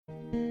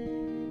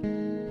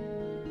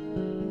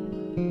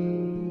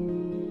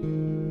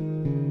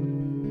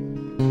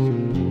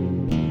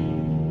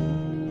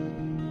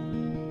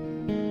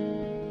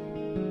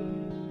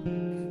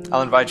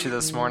I'll invite you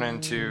this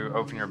morning to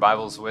open your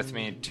Bibles with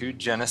me to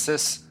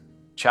Genesis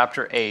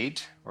chapter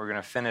 8. We're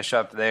going to finish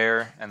up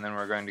there, and then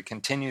we're going to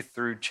continue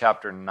through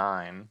chapter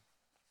 9.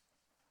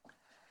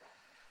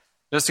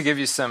 Just to give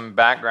you some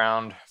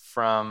background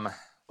from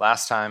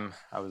last time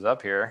I was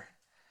up here,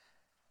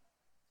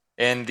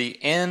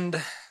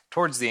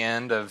 towards the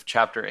end of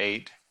chapter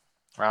 8,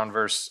 around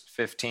verse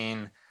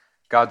 15,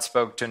 God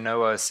spoke to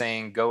Noah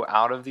saying, "Go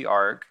out of the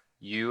ark,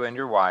 you and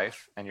your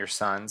wife and your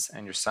sons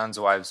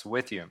wives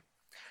with you.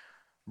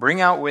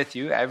 Bring out with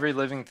you every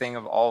living thing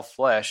of all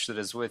flesh that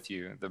is with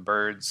you, the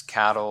birds,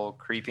 cattle,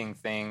 creeping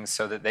things,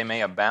 so that they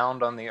may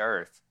abound on the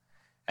earth,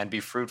 and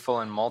be fruitful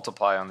and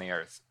multiply on the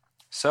earth."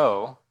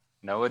 So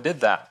Noah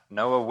did that.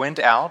 Noah went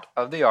out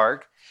of the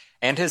ark,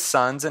 and his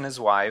sons and his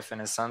wife and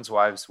his sons'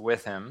 wives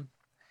with him.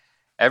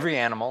 Every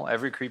animal,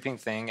 every creeping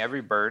thing,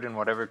 every bird, and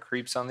whatever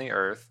creeps on the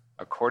earth,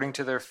 according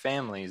to their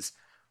families,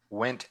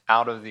 went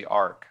out of the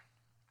ark.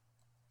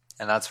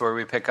 And that's where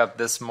we pick up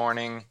this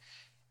morning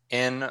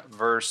in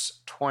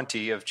verse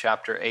 20 of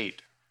chapter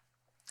 8.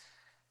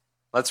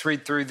 Let's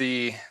read through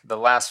the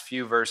last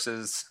few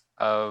verses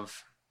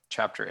of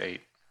chapter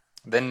 8.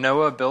 Then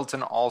Noah built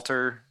an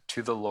altar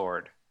to the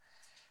Lord,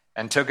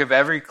 and took of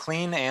every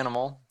clean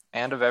animal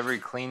and of every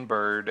clean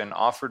bird, and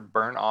offered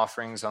burnt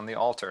offerings on the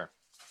altar.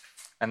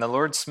 And the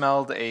Lord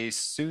smelled a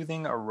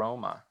soothing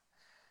aroma.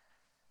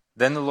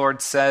 Then the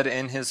Lord said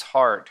in his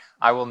heart,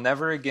 "I will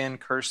never again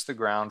curse the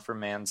ground for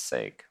man's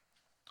sake,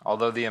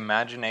 although the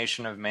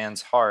imagination of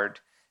man's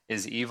heart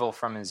is evil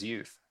from his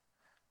youth.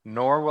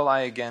 Nor will I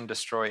again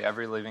destroy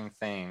every living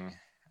thing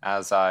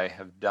as I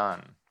have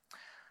done.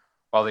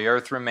 While the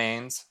earth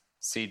remains,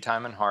 seed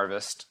time and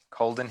harvest,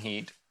 cold and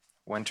heat,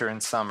 winter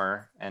and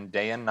summer, and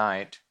day and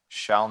night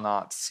shall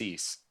not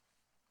cease."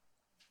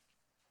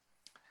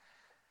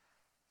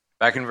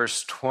 Back in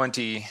verse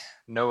 20,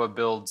 Noah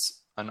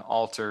builds an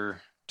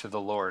altar to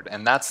the Lord.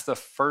 And that's the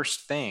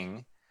first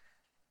thing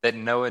that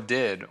Noah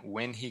did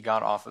when he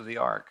got off of the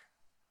ark.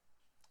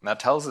 And that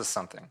tells us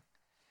something.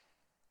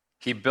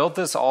 He built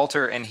this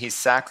altar and he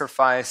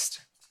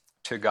sacrificed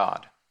to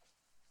God.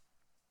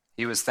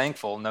 He was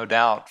thankful, no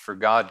doubt, for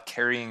God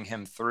carrying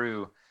him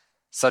through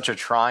such a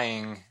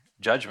trying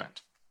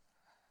judgment.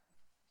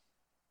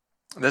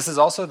 This is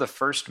also the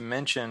first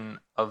mention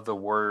of the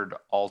word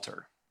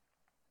altar.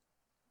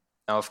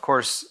 Now, of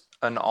course,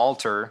 an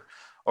altar,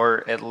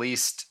 or at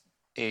least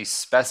a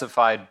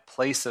specified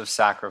place of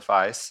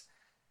sacrifice,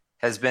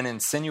 has been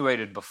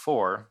insinuated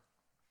before,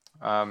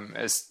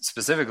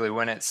 specifically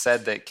when it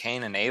said that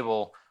Cain and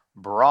Abel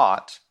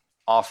brought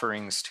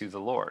offerings to the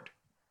Lord.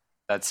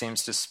 That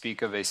seems to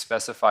speak of a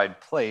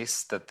specified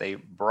place that they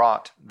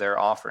brought their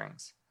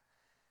offerings.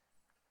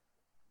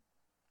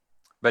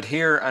 But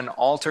here, an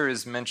altar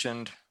is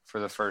mentioned for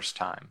the first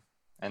time,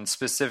 and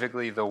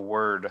specifically the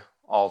word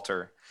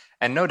altar.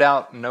 And no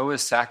doubt,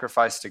 Noah's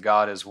sacrifice to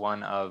God is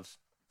one of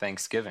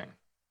thanksgiving.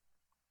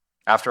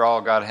 After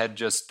all, God had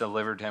just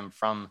delivered him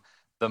from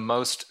the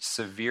most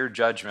severe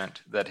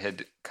judgment that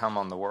had come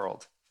on the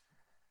world.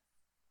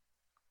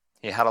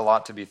 He had a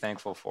lot to be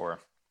thankful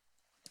for.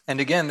 And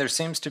again, there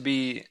seems to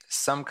be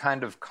some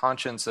kind of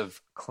conscience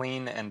of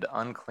clean and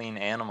unclean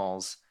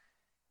animals,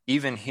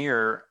 even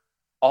here,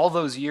 all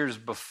those years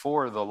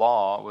before the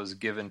law was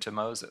given to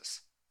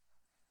Moses.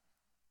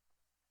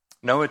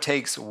 Noah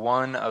takes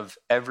one of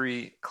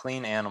every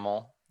clean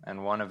animal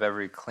and one of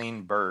every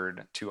clean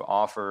bird to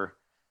offer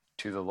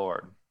to the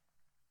Lord.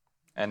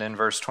 And in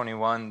verse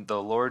 21,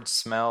 the Lord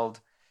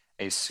smelled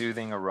a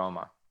soothing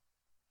aroma.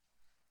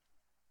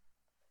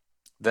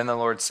 Then the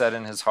Lord said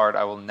in his heart,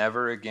 "I will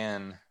never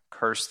again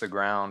curse the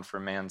ground for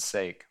man's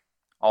sake,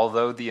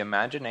 although the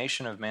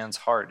imagination of man's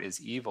heart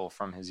is evil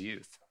from his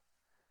youth."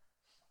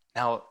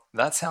 Now,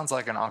 that sounds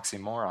like an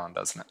oxymoron,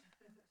 doesn't it?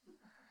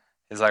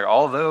 It's like,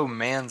 although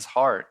man's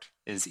heart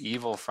is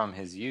evil from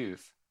his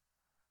youth,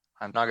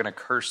 I'm not going to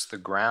curse the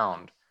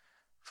ground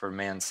for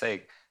man's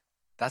sake.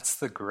 That's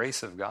the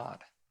grace of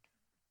God,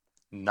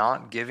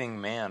 not giving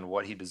man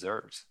what he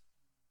deserves.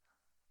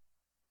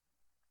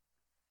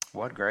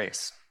 What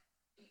grace.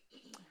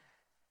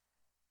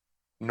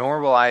 "Nor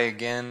will I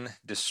again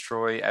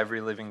destroy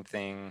every living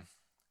thing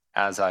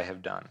as I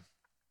have done."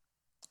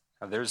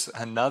 Now, there's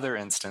another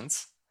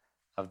instance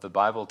of the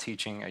Bible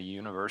teaching a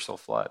universal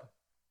flood.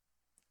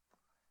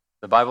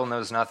 The Bible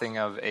knows nothing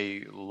of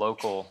a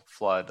local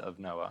flood of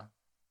Noah.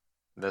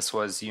 This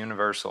was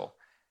universal.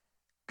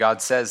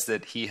 God says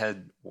that he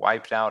had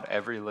wiped out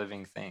every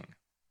living thing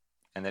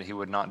and that he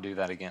would not do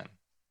that again.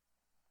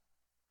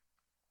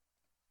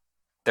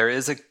 There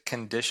is a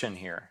condition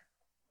here,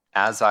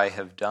 "as I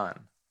have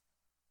done."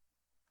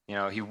 You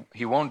know,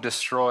 he won't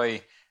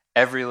destroy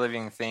every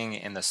living thing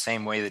in the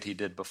same way that he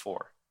did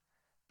before.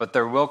 But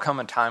there will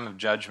come a time of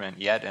judgment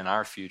yet in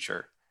our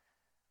future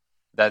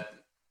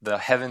that the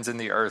heavens and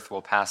the earth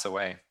will pass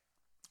away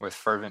with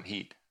fervent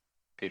heat,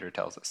 Peter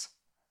tells us.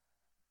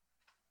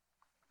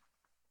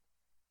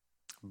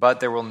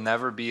 But there will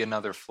never be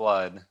another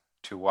flood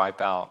to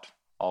wipe out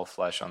all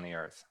flesh on the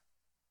earth.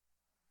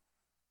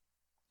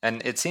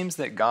 And it seems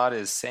that God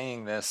is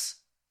saying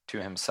this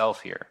to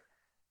himself here.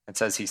 It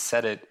says he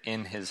set it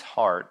in his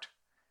heart.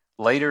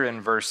 Later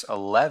in verse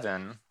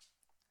 11,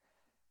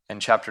 in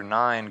chapter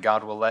 9,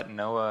 God will let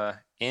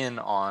Noah in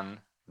on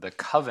the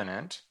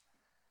covenant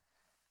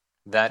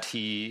that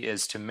he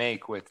is to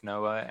make with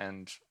Noah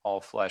and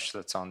all flesh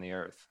that's on the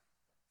earth.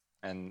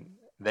 And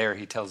there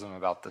he tells him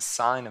about the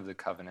sign of the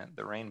covenant,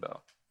 the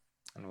rainbow.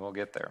 And we'll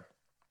get there.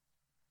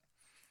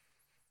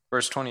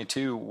 Verse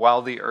 22,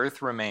 while the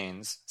earth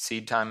remains,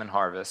 seed time and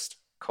harvest,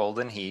 cold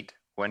and heat,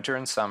 winter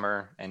and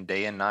summer, and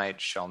day and night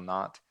shall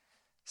not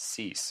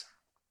cease.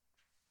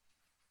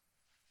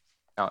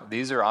 Now,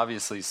 these are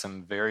obviously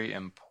some very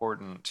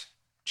important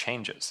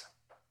changes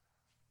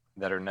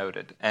that are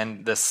noted.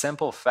 And the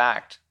simple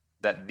fact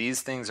that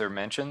these things are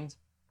mentioned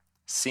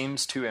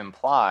seems to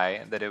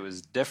imply that it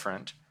was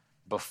different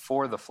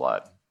before the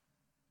flood.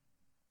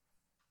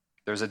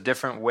 There's a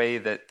different way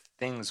that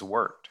things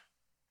worked.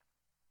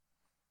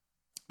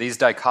 These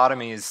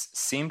dichotomies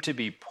seem to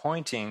be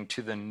pointing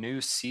to the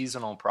new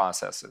seasonal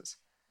processes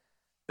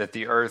that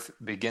the earth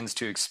begins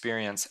to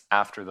experience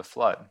after the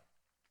flood.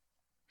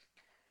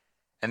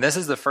 And this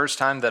is the first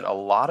time that a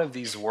lot of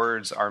these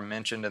words are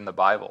mentioned in the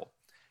Bible.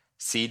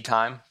 Seed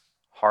time,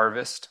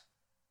 harvest,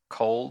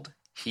 cold,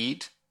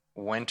 heat,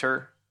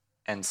 winter,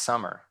 and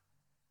summer.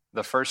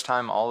 The first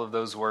time all of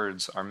those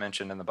words are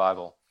mentioned in the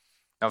Bible.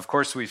 Now, of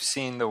course, we've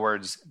seen the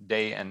words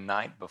day and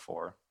night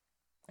before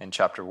in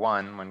chapter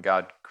 1 when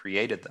God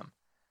created them.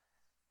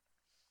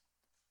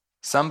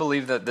 Some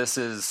believe that this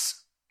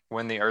is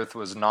when the earth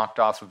was knocked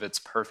off of its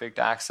perfect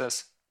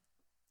axis,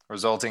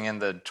 resulting in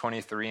the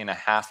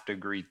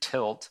 23.5-degree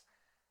tilt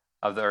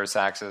of the earth's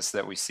axis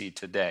that we see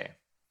today.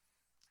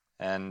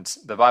 And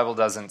the Bible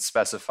doesn't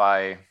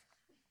specify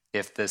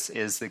if this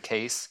is the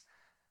case,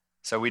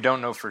 so we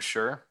don't know for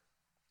sure,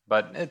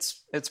 but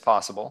it's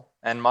possible.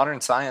 And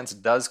modern science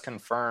does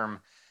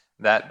confirm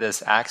that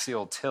this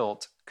axial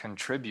tilt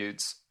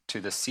contributes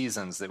to the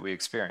seasons that we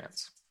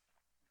experience.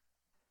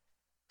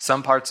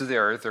 Some parts of the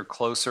earth are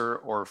closer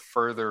or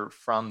further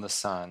from the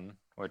sun,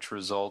 which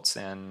results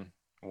in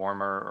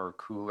warmer or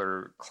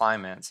cooler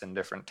climates in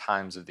different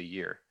times of the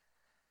year.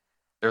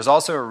 There's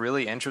also a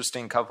really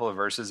interesting couple of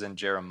verses in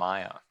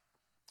Jeremiah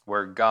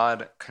where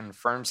God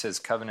confirms his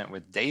covenant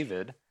with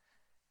David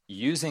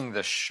using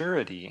the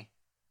surety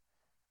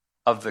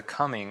of the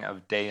coming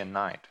of day and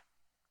night.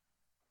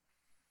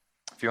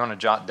 If you want to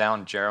jot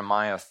down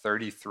Jeremiah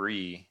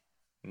 33,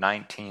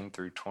 19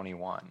 through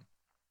 21.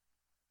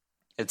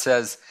 It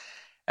says,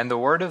 "And the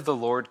word of the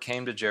Lord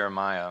came to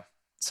Jeremiah,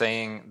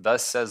 saying,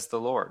 Thus says the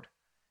Lord,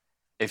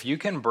 if you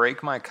can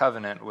break my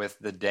covenant with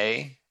the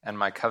day and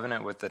my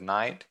covenant with the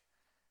night,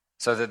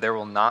 so that there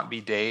will not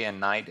be day and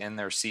night in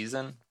their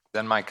season,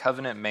 then my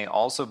covenant may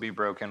also be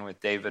broken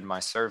with David my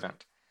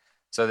servant,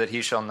 so that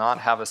he shall not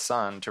have a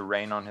son to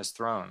reign on his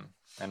throne,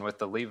 and with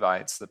the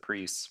Levites, the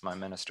priests, my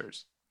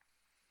ministers."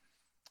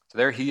 So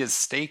there he is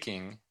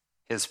staking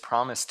his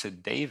promise to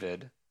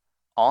David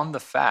on the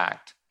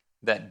fact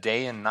that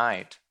day and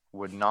night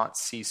would not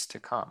cease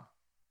to come.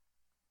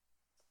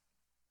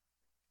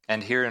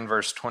 And here in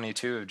verse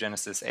 22 of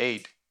Genesis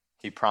 8,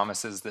 he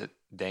promises that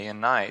day and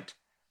night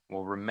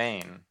will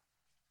remain.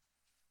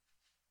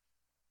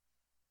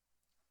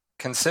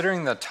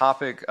 Considering the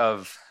topic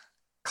of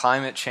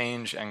climate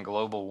change and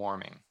global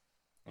warming,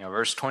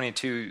 verse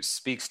 22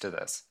 speaks to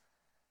this.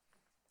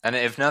 And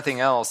if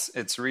nothing else,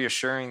 it's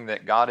reassuring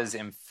that God is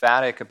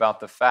emphatic about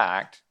the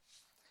fact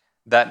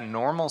that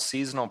normal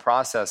seasonal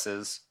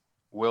processes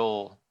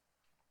will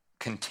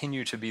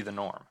continue to be the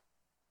norm.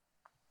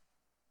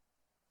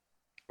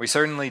 We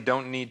certainly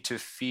don't need to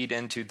feed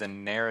into the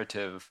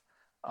narrative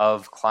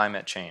of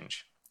climate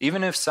change.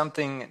 Even if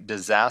something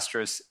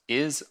disastrous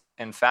is,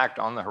 in fact,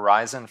 on the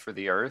horizon for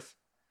the earth,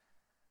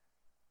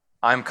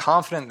 I'm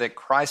confident that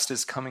Christ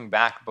is coming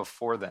back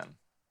before then.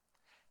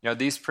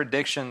 These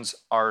predictions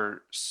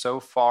are so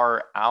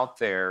far out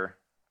there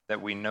that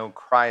we know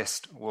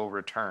Christ will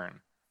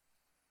return.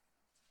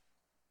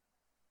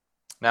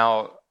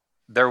 Now,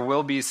 there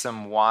will be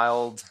some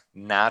wild,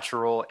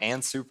 natural,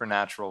 and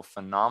supernatural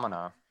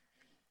phenomena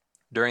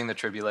during the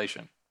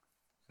tribulation.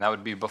 That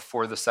would be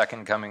before the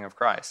second coming of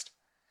Christ.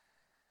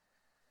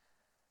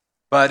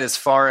 But as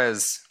far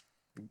as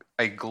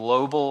a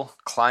global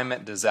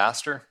climate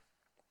disaster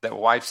that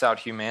wipes out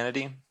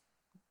humanity,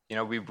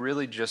 we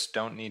really just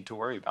don't need to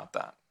worry about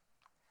that.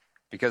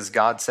 Because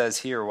God says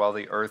here, while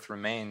the earth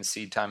remains,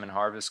 seed time and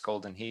harvest,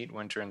 cold and heat,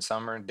 winter and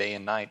summer, day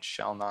and night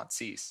shall not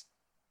cease.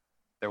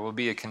 There will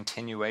be a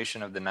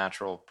continuation of the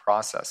natural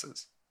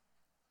processes.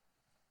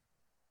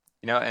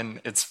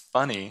 And it's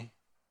funny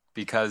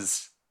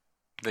because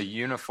the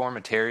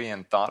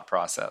uniformitarian thought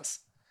process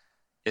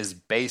is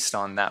based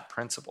on that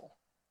principle,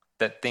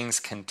 that things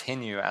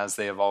continue as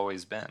they have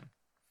always been.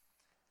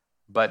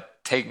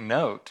 But take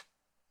note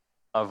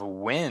of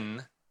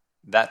when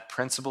that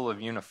principle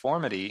of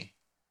uniformity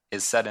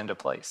is set into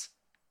place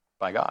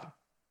by God.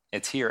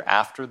 It's here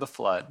after the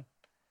flood,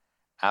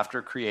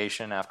 after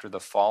creation, after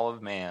the fall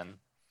of man.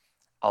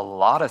 A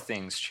lot of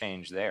things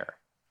change there.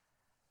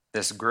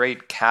 This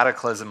great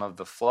cataclysm of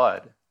the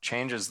flood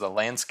changes the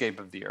landscape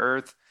of the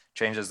earth,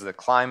 changes the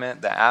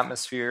climate, the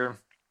atmosphere.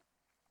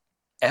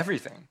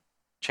 Everything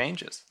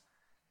changes.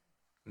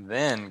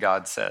 Then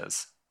God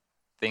says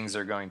things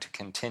are going to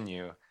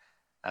continue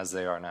as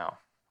they are now.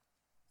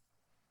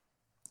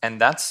 And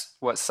that's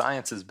what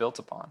science is built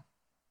upon.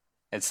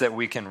 It's that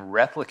we can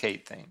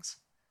replicate things.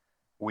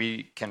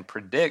 We can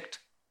predict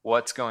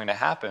what's going to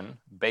happen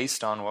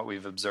based on what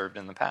we've observed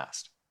in the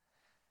past.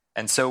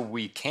 And so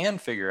we can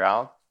figure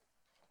out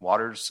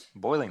water's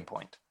boiling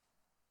point,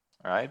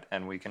 right?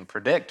 And we can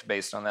predict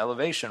based on the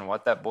elevation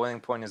what that boiling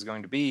point is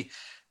going to be,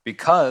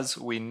 because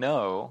we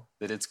know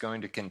that it's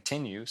going to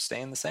continue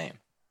staying the same.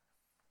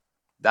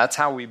 That's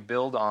how we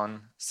build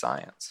on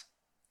science.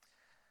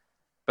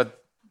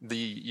 But the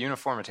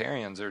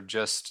uniformitarians are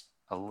just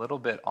a little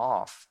bit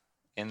off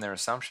in their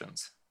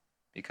assumptions,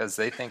 because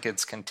they think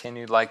it's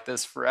continued like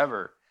this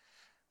forever,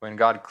 when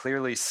God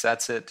clearly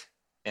sets it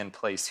in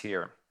place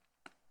here.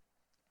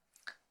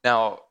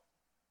 Now,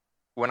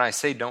 when I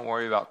say don't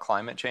worry about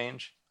climate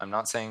change, I'm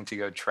not saying to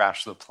go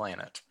trash the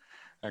planet,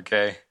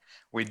 okay?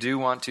 We do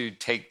want to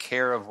take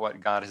care of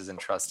what God has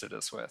entrusted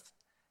us with,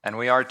 and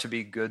we are to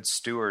be good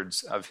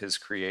stewards of his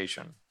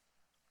creation.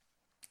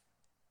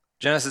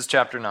 Genesis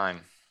chapter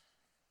 9.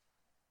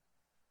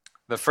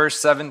 The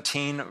first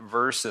 17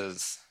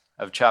 verses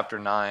of chapter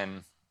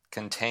 9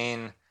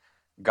 contain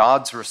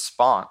God's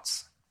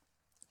response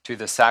to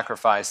the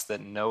sacrifice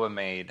that Noah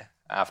made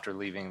after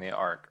leaving the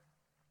ark.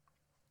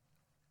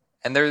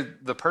 And they're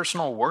the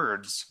personal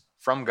words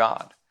from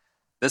God.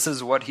 This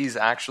is what he's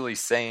actually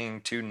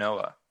saying to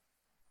Noah.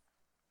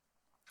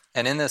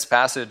 And in this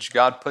passage,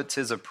 God puts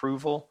his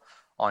approval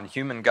on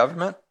human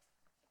government,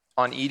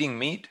 on eating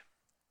meat,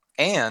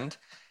 and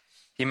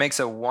he makes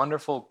a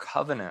wonderful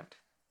covenant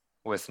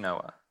with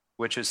Noah,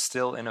 which is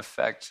still in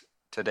effect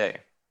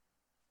today.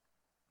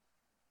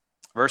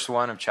 Verse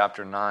 1 of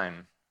chapter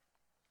 9.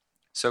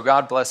 So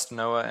God blessed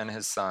Noah and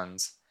his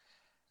sons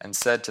and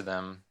said to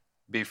them,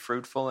 "Be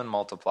fruitful and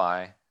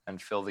multiply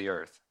and fill the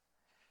earth.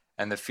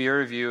 And the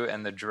fear of you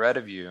and the dread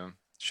of you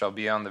shall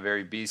be on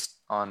every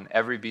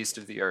beast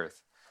of the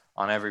earth,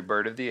 on every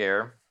bird of the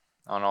air,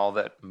 on all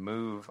that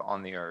move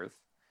on the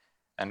earth,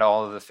 and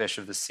all of the fish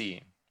of the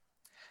sea.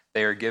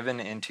 They are given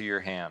into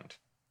your hand.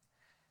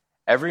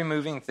 Every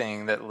moving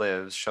thing that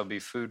lives shall be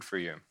food for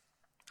you.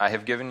 I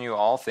have given you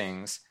all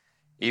things,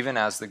 even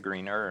as the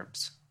green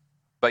herbs.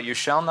 But you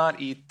shall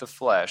not eat the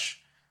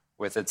flesh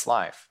with its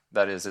life,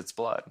 that is, its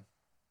blood.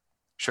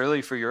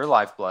 Surely for your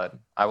lifeblood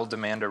I will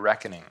demand a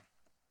reckoning.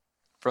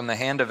 From the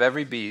hand of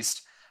every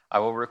beast I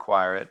will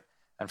require it,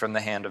 and from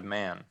the hand of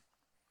man.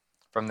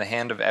 From the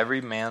hand of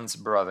every man's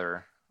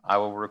brother I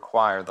will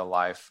require the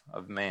life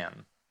of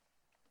man."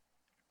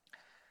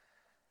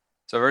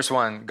 So verse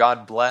 1,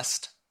 God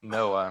blessed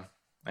Noah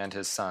and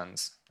his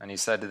sons, and he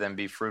said to them,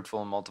 "Be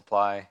fruitful and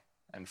multiply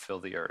and fill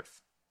the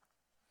earth."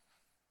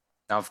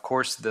 Now, of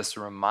course, this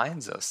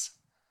reminds us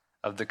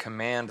of the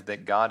command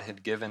that God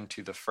had given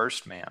to the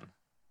first man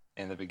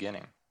in the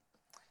beginning.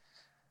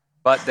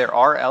 But there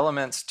are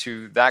elements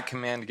to that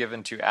command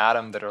given to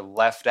Adam that are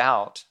left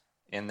out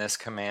in this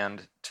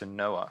command to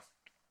Noah.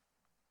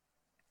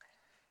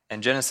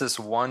 In Genesis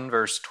 1,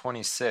 verse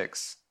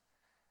 26,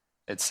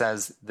 it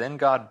says, "Then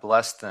God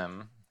blessed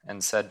them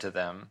and said to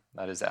them,"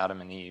 that is Adam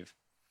and Eve,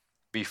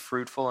 "Be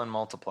fruitful and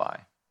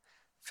multiply,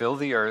 fill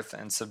the earth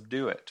and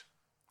subdue it,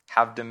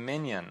 have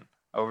dominion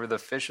over the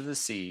fish of the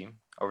sea,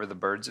 over the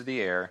birds of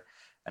the air,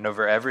 and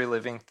over every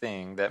living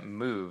thing that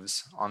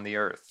moves on the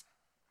earth."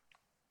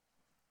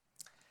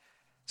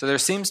 So there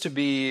seems to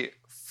be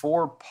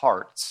 4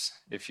 parts,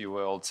 if you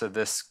will, to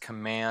this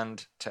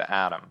command to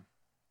Adam.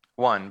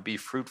 1, be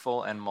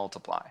fruitful and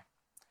multiply.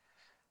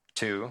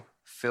 2,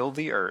 fill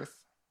the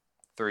earth.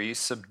 3,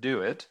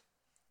 subdue it.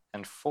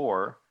 And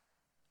 4,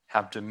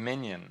 have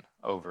dominion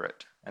over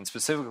it, and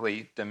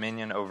specifically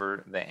dominion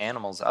over the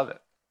animals of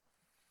it.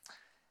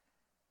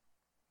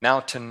 Now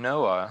to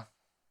Noah,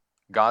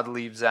 God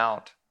leaves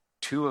out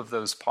 2 of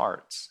those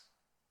parts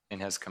in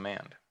his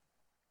command.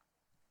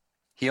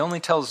 He only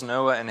tells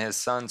Noah and his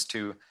sons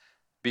to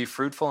be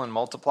fruitful and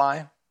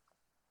multiply.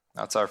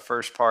 That's our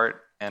first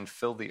part, and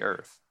fill the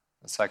earth,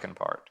 the second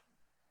part.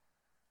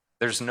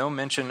 There's no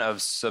mention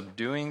of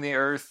subduing the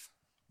earth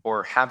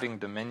or having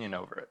dominion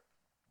over it.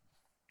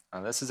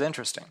 Now, this is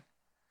interesting.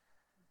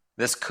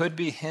 This could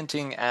be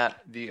hinting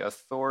at the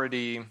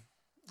authority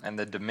and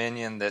the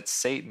dominion that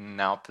Satan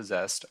now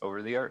possessed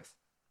over the earth.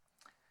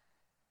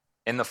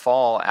 In the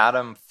fall,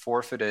 Adam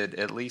forfeited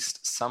at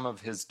least some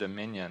of his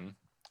dominion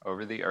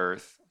over the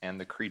earth and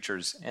the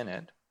creatures in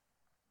it.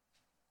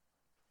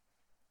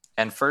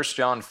 And 1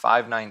 John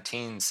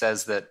 5:19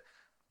 says that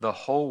the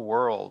whole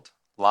world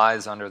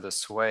lies under the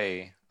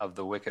sway of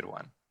the wicked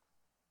one.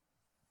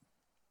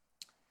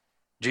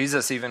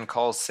 Jesus even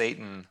calls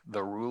Satan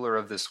the ruler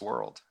of this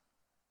world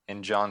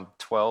in John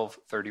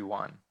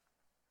 12:31.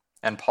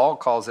 And Paul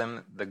calls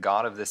him the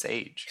god of this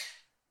age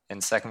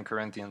in 2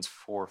 Corinthians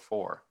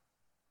 4:4.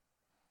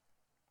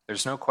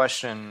 There's no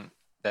question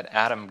that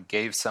Adam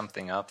gave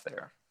something up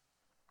there.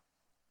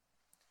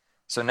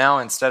 So now,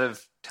 instead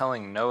of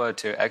telling Noah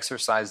to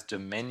exercise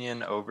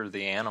dominion over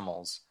the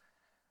animals,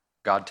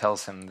 God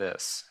tells him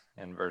this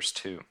in verse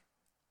 2.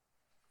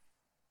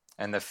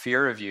 And the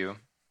fear of you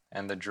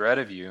and the dread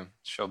of you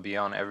shall be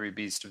on every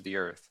beast of the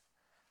earth,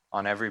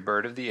 on every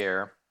bird of the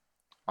air,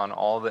 on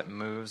all that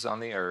moves on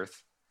the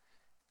earth,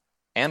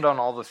 and on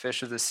all the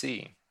fish of the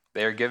sea.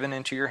 They are given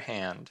into your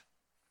hand.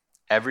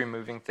 Every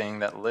moving thing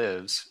that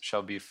lives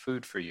shall be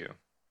food for you.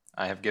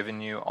 I have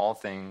given you all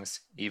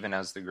things, even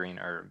as the green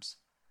herbs.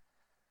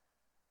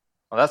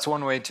 Well, that's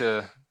one way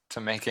to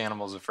make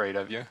animals afraid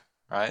of you,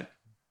 right?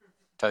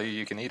 Tell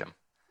you can eat them.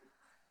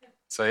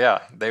 So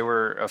yeah, they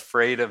were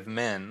afraid of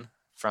men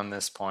from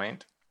this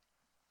point.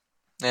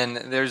 And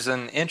there's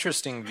an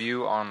interesting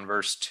view on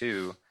verse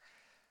 2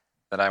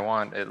 that I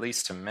want at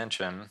least to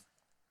mention.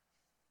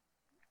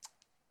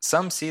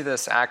 Some see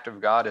this act of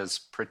God as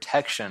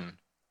protection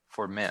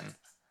for men,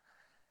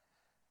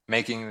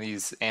 making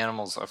these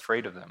animals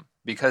afraid of them,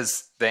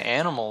 because the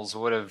animals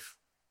would have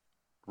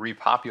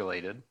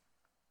repopulated.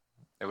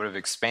 They would have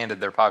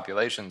expanded their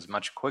populations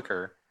much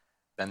quicker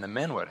than the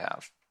men would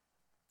have.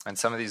 And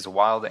some of these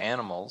wild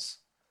animals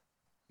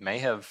may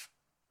have,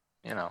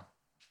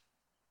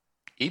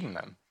 eaten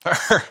them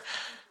or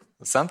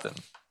something.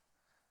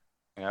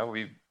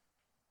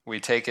 We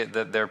take it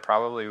that there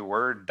probably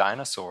were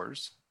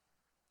dinosaurs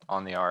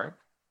on the ark,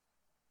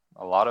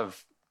 a lot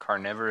of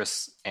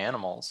carnivorous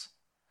animals.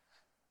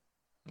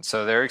 And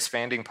so their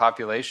expanding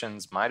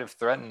populations might have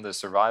threatened the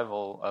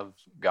survival of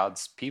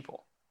God's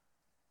people.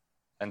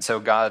 And so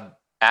God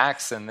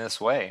acts in this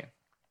way.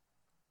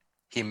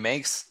 He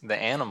makes the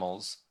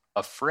animals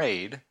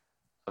afraid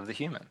of the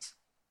humans.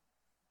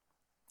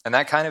 And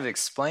that kind of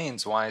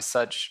explains why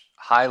such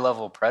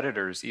high-level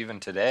predators, even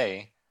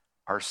today,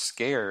 are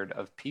scared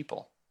of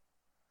people.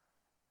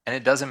 And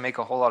it doesn't make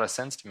a whole lot of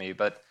sense to me,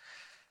 but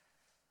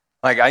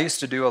I used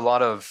to do a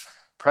lot of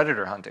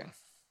predator hunting,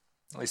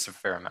 at least a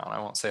fair amount. I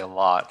won't say a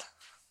lot,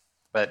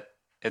 but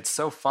it's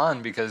so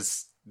fun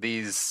because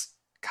these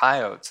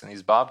coyotes and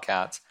these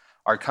bobcats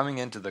are coming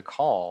into the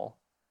call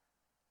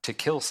to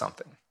kill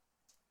something.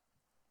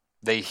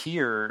 They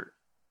hear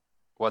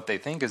what they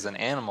think is an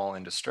animal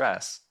in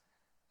distress,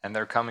 and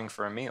they're coming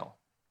for a meal.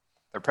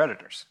 They're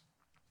predators.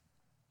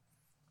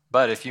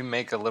 But if you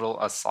make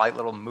a slight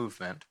little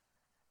movement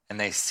and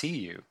they see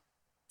you,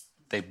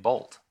 they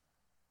bolt.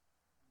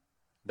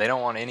 They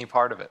don't want any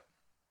part of it.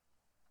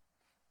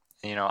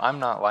 I'm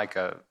not like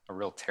a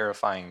real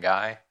terrifying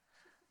guy.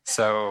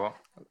 So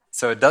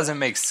it doesn't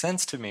make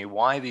sense to me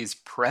why these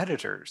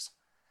predators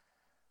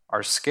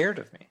are scared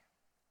of me.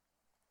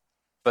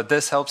 But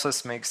this helps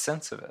us make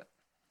sense of it.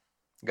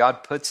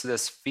 God puts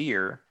this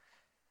fear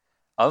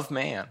of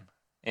man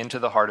into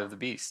the heart of the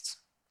beasts.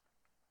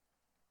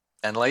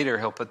 And later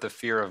he'll put the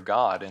fear of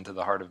God into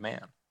the heart of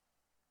man.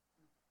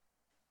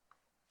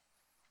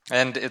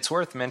 And it's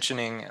worth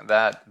mentioning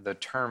that the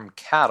term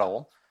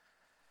cattle,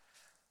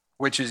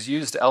 which is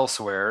used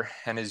elsewhere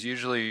and is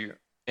usually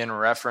in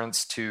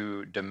reference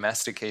to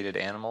domesticated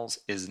animals,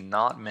 is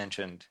not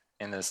mentioned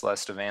in this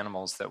list of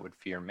animals that would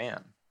fear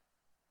man.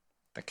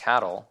 The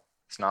cattle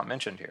is not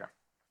mentioned here.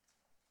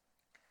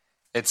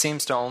 It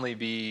seems to only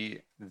be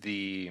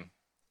the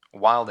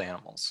wild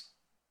animals,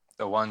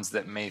 the ones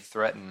that may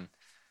threaten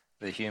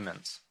the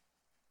humans.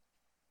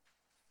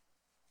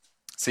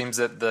 It seems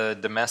that the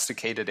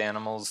domesticated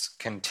animals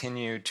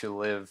continue to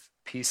live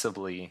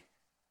peaceably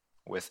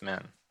with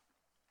men.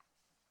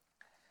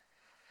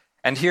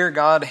 And here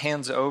God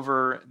hands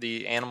over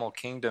the animal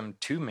kingdom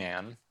to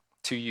man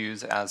to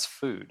use as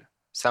food,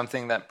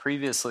 something that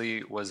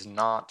previously was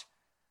not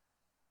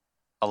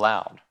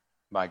allowed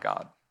by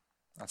God.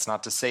 That's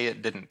not to say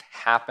it didn't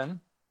happen,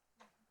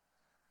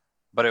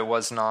 but it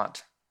was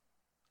not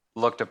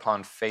looked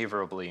upon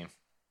favorably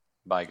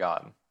by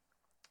God.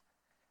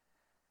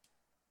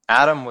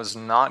 Adam was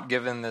not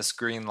given this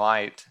green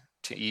light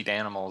to eat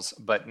animals,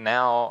 but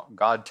now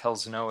God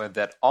tells Noah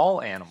that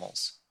all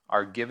animals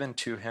are given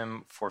to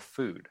him for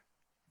food.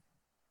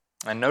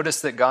 And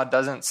notice that God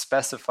doesn't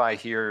specify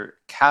here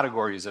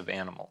categories of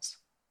animals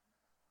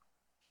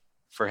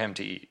for him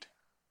to eat.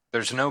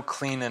 There's no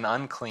clean and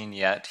unclean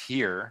yet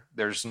here.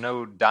 There's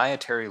no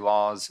dietary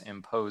laws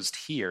imposed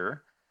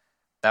here.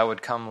 That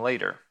would come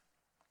later.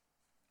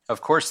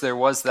 Of course, there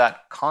was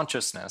that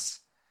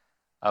consciousness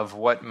of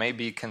what may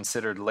be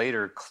considered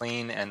later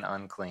clean and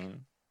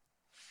unclean.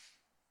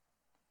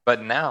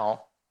 But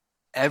now,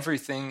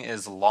 everything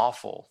is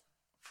lawful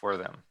for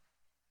them.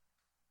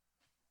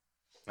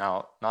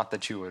 Now, not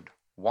that you would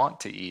want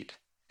to eat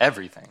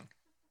everything,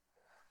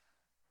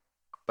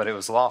 but it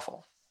was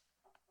lawful.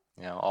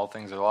 All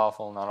things are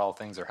lawful, not all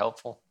things are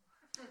helpful.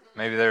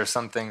 Maybe there are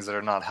some things that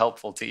are not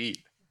helpful to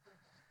eat.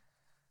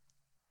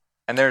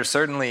 And there are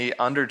certainly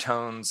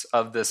undertones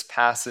of this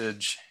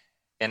passage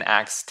in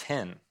Acts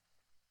 10,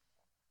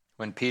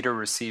 when Peter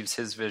receives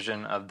his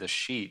vision of the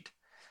sheet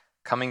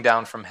coming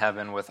down from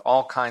heaven with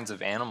all kinds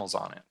of animals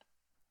on it.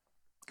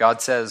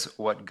 God says,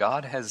 what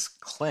God has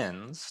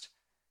cleansed,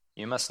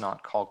 you must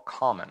not call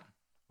common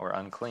or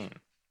unclean.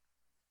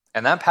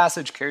 And that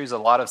passage carries a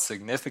lot of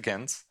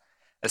significance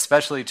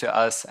especially to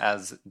us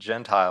as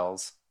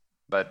Gentiles,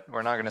 but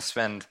we're not going to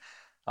spend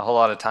a whole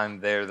lot of time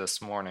there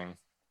this morning.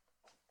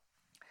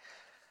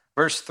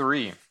 Verse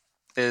 3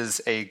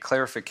 is a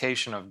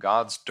clarification of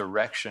God's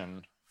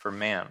direction for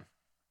man.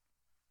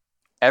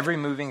 Every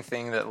moving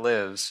thing that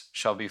lives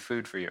shall be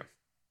food for you.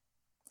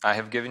 I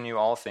have given you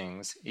all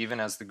things, even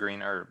as the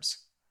green herbs.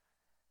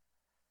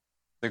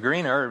 The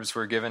green herbs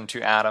were given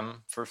to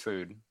Adam for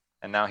food,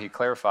 and now he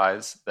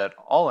clarifies that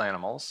all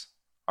animals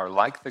are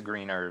like the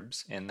green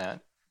herbs in that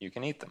you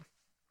can eat them.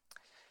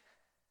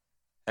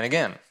 And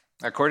again,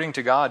 according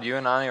to God, you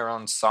and I are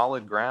on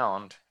solid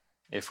ground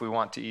if we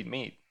want to eat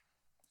meat.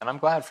 And I'm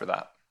glad for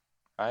that,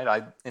 right?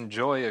 I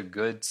enjoy a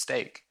good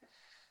steak.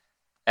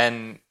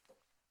 And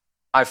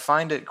I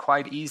find it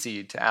quite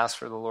easy to ask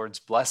for the Lord's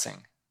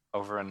blessing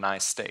over a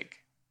nice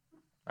steak,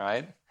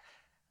 right? A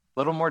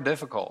little more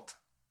difficult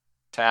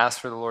to ask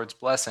for the Lord's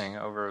blessing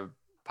over a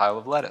pile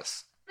of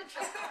lettuce.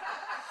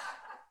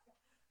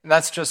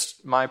 That's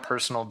just my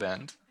personal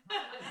bent.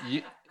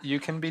 You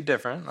can be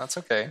different. That's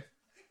okay.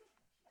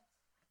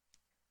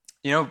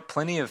 You know,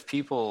 plenty of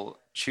people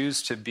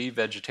choose to be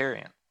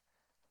vegetarian.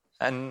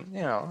 And,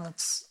 you know,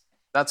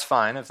 that's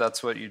fine if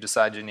that's what you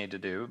decide you need to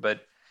do.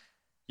 But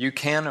you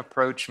can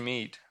approach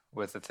meat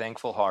with a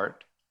thankful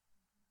heart.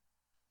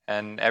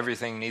 And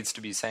everything needs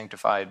to be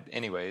sanctified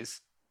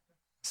anyways.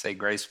 Say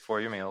grace before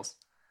your meals.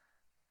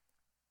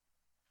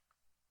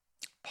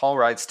 Paul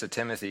writes to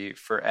Timothy,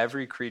 "For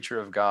every creature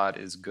of God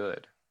is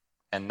good,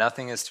 and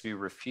nothing is to be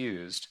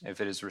refused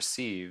if it is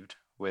received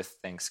with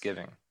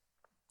thanksgiving.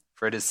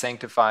 For it is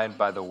sanctified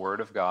by the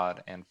word of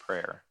God and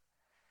prayer."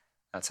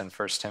 That's in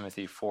 1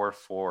 Timothy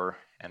 4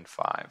 and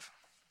 5.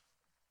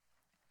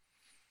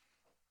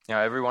 You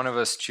know, every one of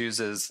us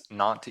chooses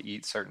not to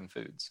eat certain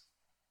foods.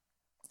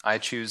 I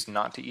choose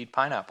not to eat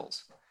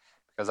pineapples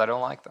because I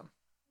don't like them.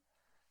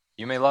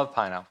 You may love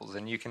pineapples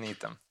and you can eat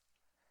them.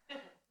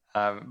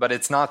 But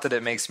it's not that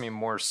it makes me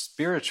more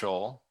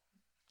spiritual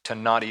to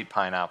not eat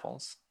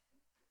pineapples,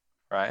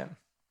 right?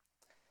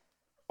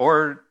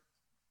 Or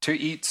to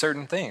eat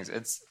certain things.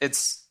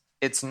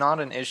 It's not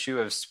an issue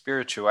of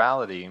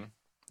spirituality,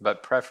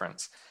 but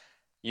preference.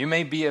 You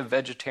may be a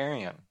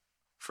vegetarian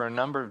for a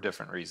number of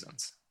different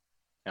reasons.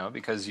 You know,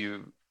 because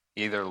you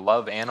either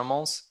love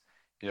animals,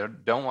 you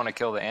don't want to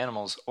kill the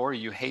animals, or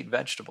you hate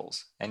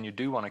vegetables and you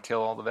do want to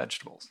kill all the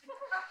vegetables.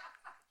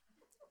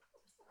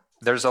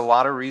 There's a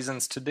lot of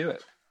reasons to do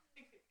it.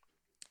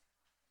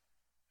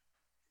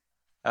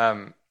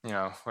 You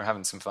know, we're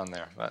having some fun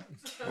there, but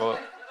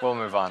we'll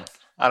move on.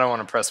 I don't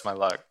want to press my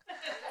luck.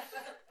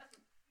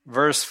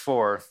 Verse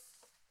 4.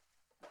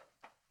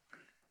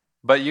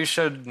 "But you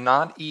should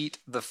not eat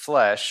the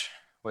flesh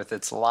with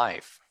its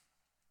life,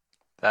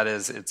 that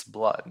is, its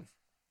blood.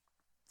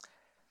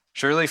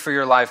 Surely for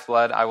your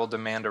lifeblood I will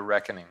demand a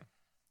reckoning.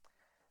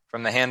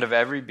 From the hand of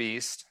every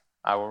beast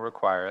I will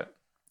require it,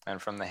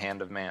 and from the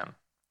hand of man.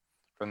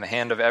 From the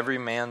hand of every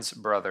man's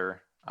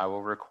brother I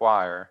will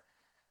require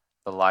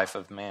the life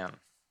of man."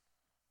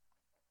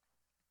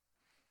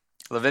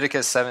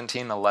 Leviticus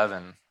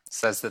 17:11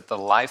 says that the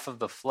life of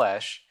the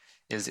flesh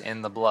is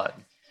in the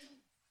blood.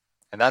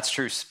 And that's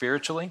true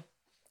spiritually.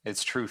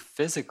 It's true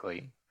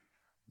physically.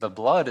 The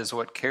blood is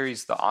what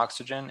carries the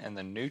oxygen and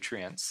the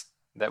nutrients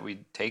that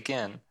we take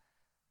in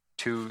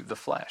to the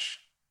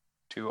flesh,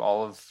 to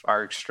all of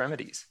our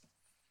extremities.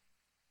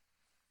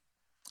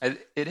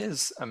 It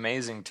is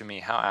amazing to me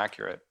how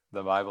accurate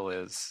the Bible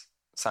is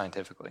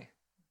scientifically.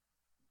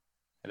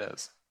 It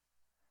is.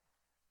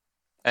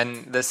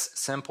 And this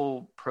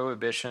simple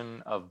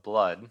prohibition of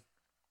blood,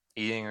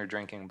 eating or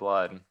drinking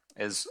blood,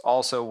 is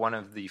also one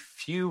of the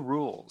few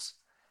rules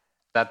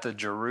that the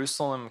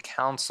Jerusalem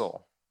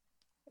Council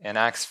in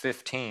Acts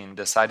 15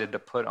 decided to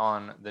put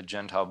on the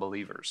Gentile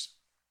believers.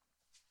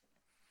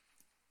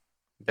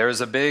 There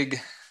is a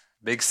big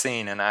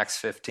scene in Acts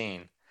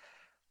 15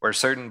 where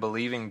certain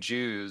believing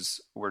Jews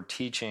were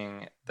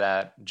teaching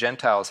that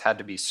Gentiles had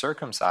to be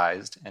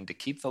circumcised and to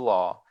keep the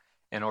law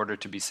in order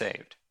to be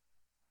saved.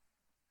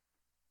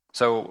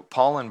 So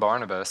Paul and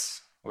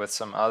Barnabas, with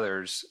some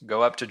others,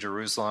 go up to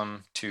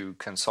Jerusalem to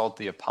consult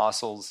the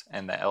apostles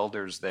and the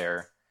elders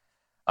there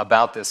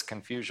about this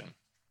confusion.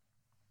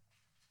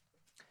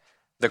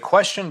 The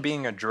question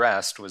being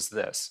addressed was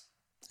this,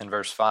 in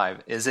verse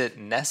 5, "Is it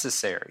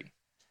necessary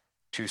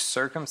to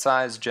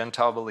circumcise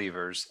Gentile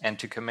believers and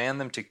to command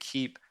them to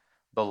keep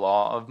the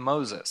law of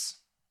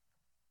Moses?"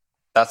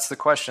 That's the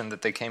question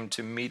that they came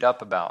to meet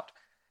up about.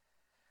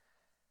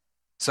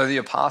 So the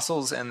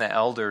apostles and the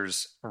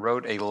elders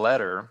wrote a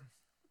letter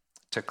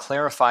to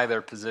clarify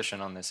their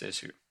position on this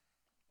issue.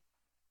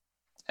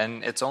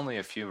 And it's only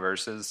a few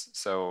verses,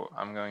 so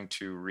I'm going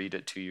to read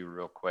it to you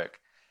real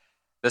quick.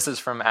 This is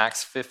from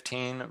Acts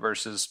 15,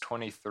 verses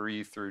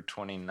 23 through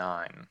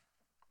 29.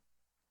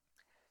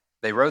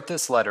 They wrote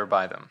this letter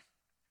by them,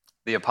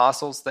 the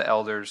apostles, the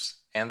elders,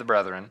 and the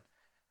brethren,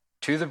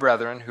 to the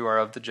brethren who are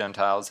of the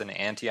Gentiles in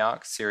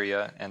Antioch,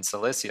 Syria, and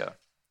Cilicia,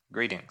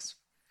 greetings.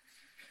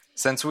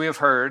 Since we have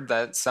heard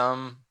that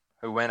some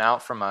who went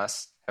out from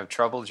us have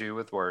troubled you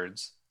with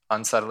words,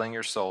 unsettling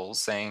your souls,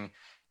 saying,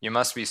 "You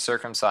must be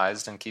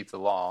circumcised and keep the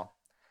law,"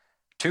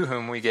 to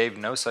whom we gave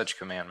no such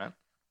commandment.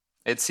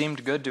 It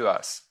seemed good to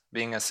us,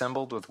 being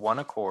assembled with one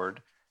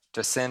accord,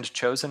 to send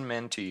chosen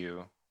men to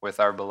you with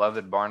our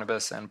beloved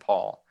Barnabas and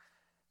Paul,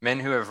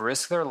 men who have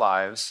risked their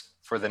lives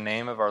for the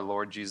name of our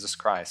Lord Jesus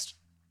Christ.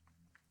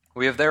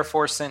 We have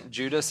therefore sent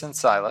Judas and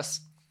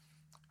Silas,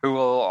 who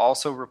will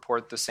also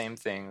report the same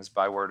things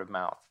by word of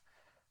mouth.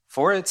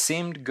 For it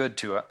seemed good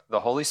to the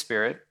Holy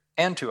Spirit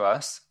and to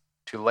us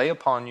to lay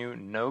upon you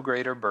no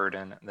greater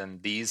burden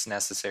than these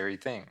necessary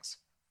things.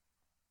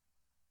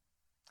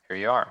 Here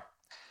you are.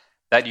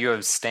 That you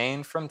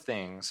abstain from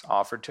things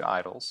offered to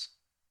idols,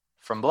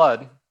 from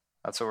blood,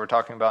 that's what we're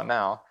talking about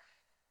now,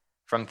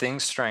 from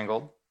things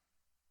strangled,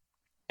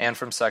 and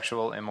from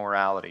sexual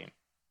immorality.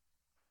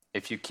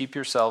 If you keep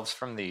yourselves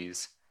from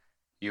these,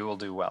 you will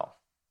do well.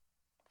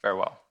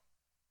 Farewell.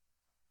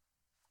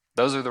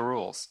 Those are the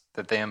rules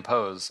that they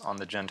impose on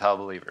the Gentile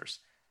believers.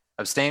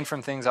 Abstain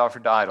from things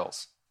offered to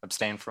idols,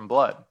 abstain from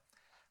blood,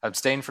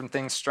 abstain from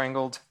things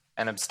strangled,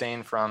 and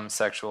abstain from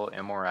sexual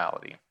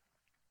immorality.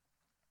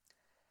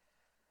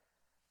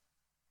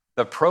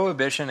 The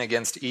prohibition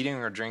against eating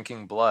or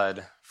drinking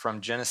blood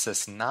from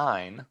Genesis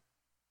 9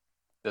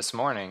 this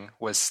morning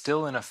was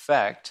still in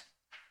effect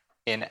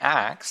in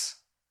Acts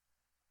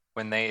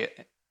when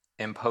they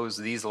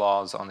imposed these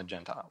laws on the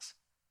Gentiles.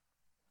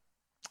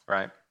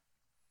 Right?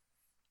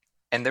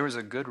 And there was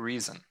a good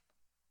reason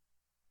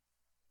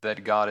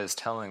that God is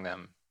telling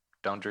them,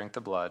 don't drink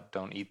the blood,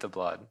 don't eat the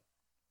blood.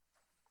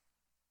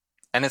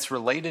 And it's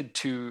related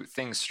to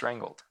things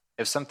strangled.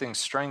 If something's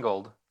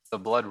strangled, the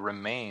blood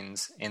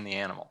remains in the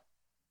animal.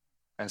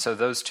 And so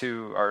those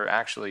two are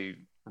actually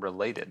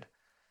related.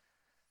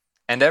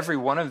 And every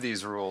one of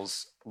these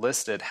rules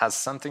listed has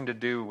something to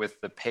do with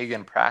the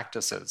pagan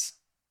practices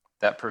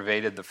that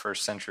pervaded the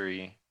first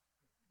century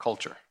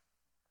culture.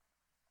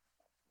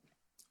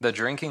 The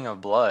drinking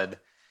of blood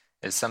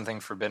is something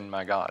forbidden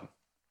by God.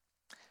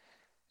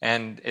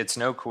 And it's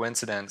no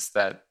coincidence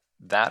that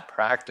that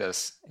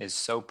practice is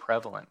so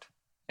prevalent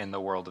in the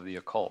world of the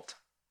occult.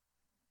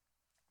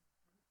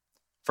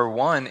 For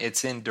one,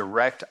 it's in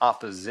direct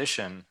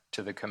opposition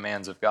to the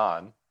commands of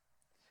God,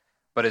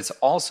 but it's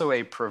also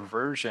a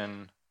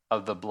perversion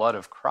of the blood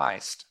of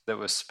Christ that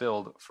was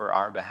spilled for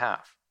our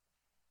behalf.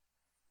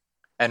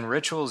 And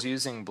rituals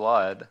using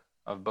blood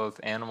of both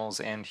animals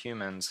and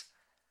humans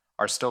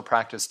are still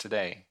practiced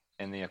today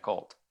in the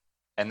occult.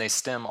 And they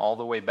stem all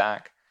the way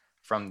back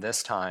from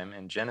this time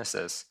in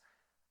Genesis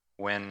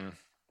when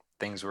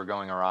things were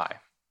going awry.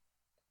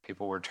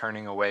 People were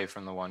turning away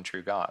from the one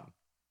true God.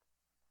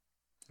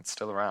 It's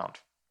still around.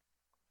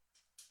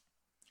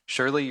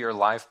 Surely for your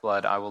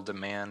lifeblood I will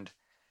demand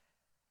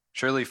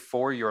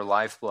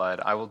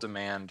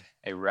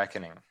a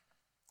reckoning.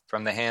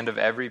 From the hand of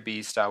every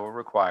beast I will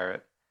require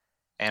it,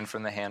 and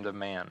from the hand of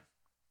man.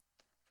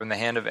 From the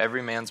hand of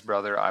every man's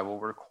brother I will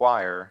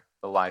require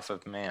the life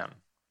of man.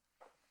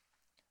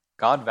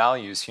 God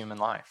values human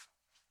life.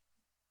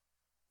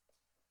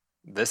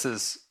 This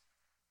is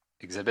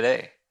Exhibit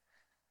A.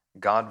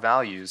 God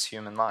values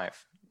human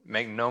life.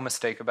 Make no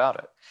mistake about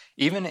it.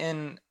 Even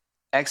in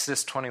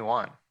Exodus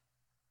 21,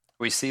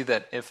 we see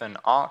that if an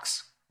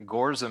ox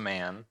gores a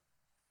man,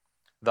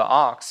 the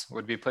ox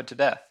would be put to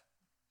death.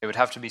 It would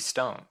have to be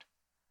stoned.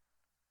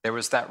 There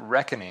was that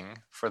reckoning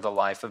for the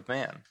life of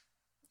man,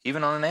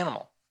 even on an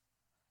animal.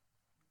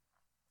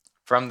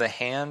 From the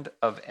hand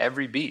of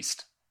every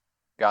beast,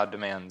 God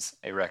demands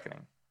a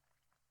reckoning.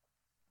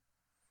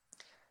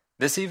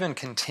 This even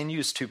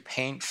continues to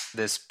paint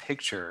this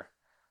picture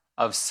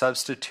of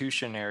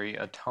substitutionary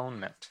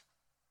atonement.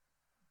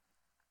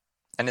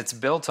 And it's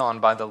built on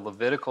by the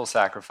Levitical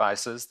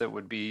sacrifices that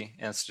would be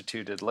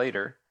instituted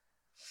later,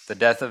 the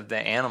death of the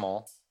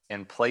animal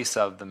in place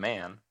of the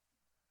man,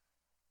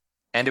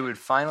 and it would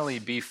finally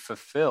be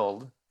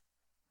fulfilled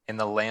in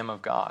the Lamb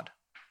of God,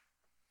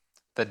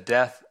 the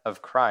death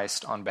of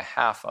Christ on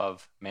behalf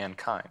of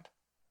mankind.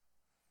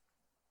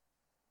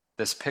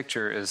 This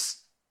picture is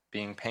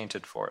being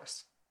painted for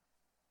us.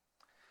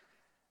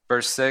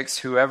 Verse 6,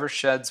 whoever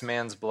sheds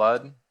man's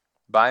blood,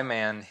 by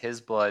man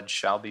his blood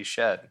shall be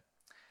shed.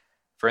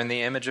 For in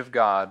the image of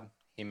God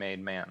he made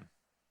man.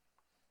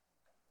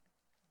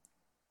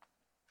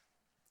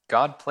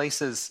 God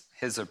places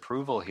his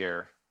approval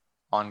here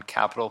on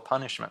capital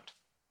punishment.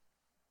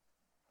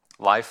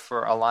 Life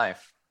for a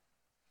life.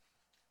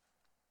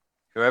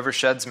 Whoever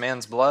sheds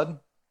man's blood,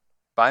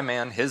 by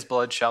man his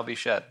blood shall be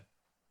shed.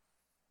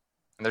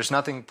 And there's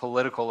nothing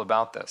political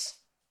about this.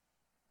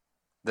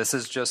 This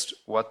is just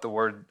what the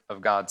Word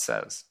of God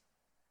says.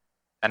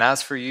 And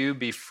as for you,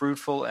 be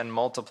fruitful and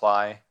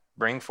multiply,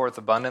 bring forth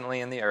abundantly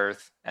in the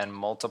earth, and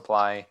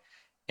multiply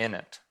in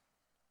it.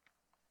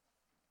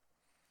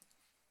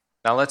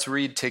 Now let's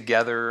read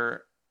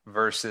together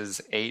verses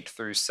 8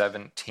 through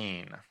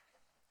 17.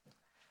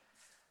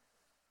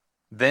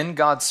 Then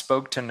God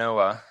spoke to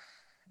Noah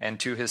and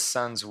to his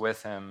sons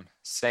with him,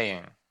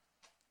 saying,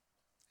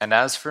 And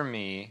as for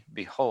me,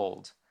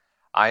 behold,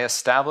 I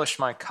establish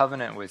my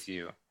covenant with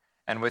you,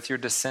 and with your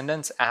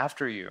descendants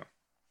after you,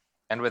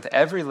 and with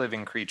every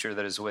living creature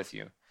that is with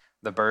you,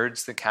 the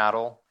birds, the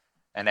cattle,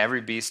 and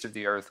every beast of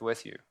the earth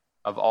with you,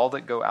 of all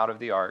that go out of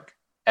the ark,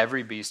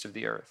 every beast of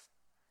the earth.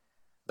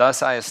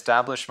 Thus I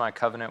establish my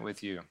covenant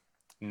with you.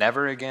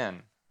 Never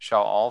again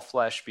shall all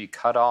flesh be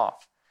cut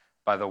off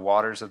by the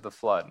waters of the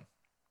flood.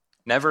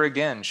 Never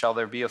again shall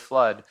there be a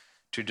flood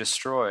to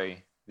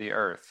destroy the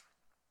earth.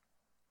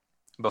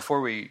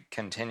 Before we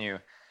continue,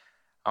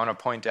 I want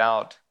to point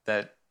out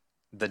that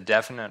the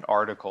definite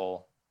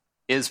article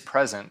is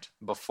present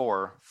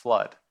before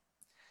flood.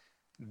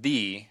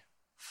 The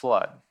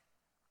flood.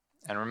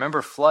 And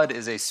remember, flood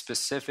is a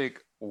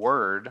specific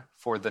word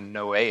for the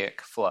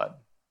Noahic flood,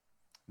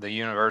 the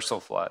universal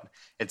flood.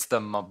 It's the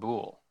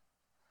Mabul,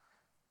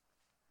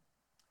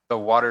 the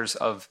waters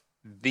of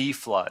the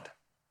flood.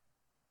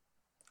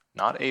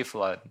 Not a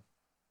flood,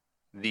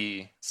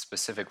 the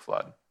specific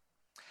flood.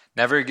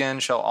 Never again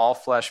shall all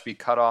flesh be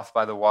cut off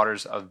by the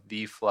waters of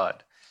the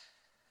flood.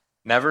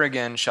 Never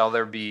again shall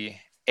there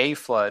be a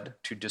flood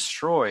to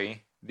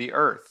destroy the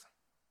earth,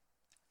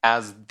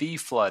 as the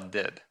flood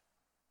did.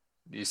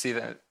 You see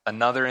that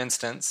another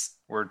instance,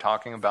 we're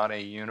talking about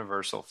a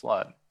universal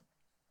flood.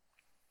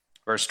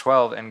 Verse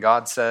 12, and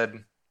God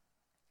said,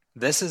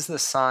 "This is the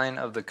sign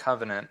of the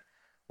covenant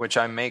which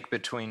I make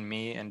between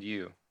me and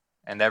you,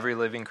 and every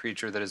living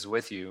creature that is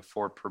with you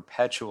for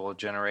perpetual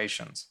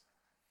generations.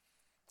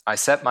 I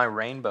set my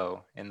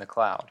rainbow in the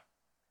cloud,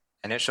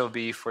 and it shall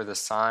be for the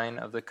sign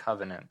of the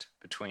covenant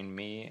between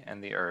me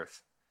and the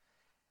earth.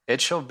 It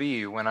shall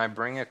be when I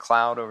bring a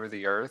cloud over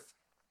the earth,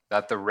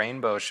 that the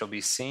rainbow shall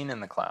be seen in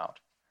the cloud.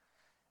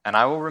 And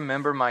I will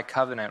remember my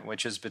covenant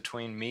which is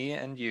between me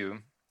and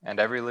you and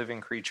every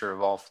living creature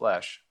of all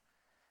flesh.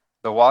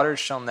 The waters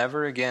shall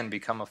never again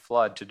become a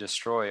flood to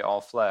destroy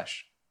all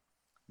flesh.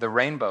 The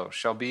rainbow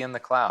shall be in the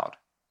cloud,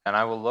 and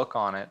I will look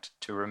on it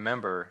to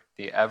remember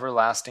the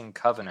everlasting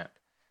covenant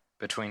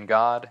between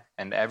God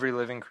and every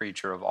living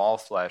creature of all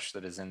flesh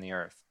that is in the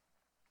earth."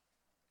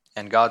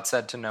 And God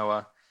said to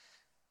Noah,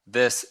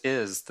 "This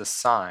is the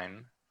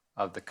sign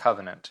of the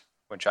covenant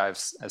which I have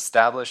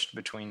established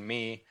between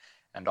me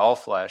and all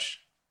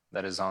flesh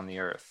that is on the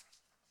earth."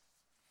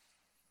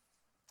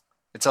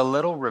 It's a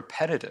little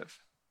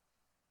repetitive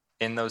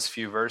in those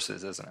few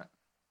verses, isn't it?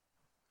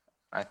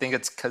 I think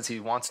it's because he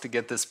wants to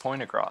get this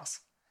point across.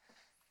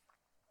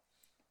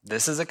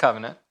 This is a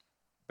covenant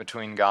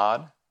between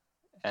God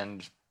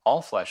and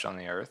all flesh on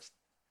the earth,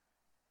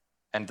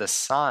 and the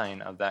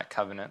sign of that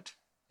covenant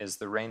is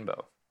the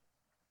rainbow.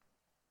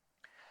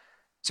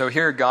 So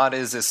here God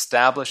is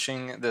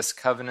establishing this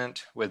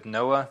covenant with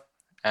Noah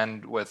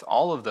and with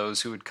all of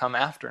those who would come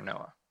after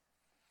Noah.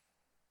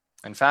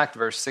 In fact,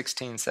 verse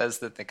 16 says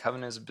that the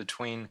covenant is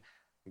between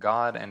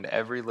God and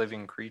every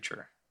living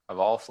creature of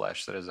all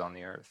flesh that is on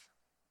the earth.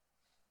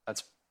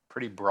 That's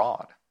pretty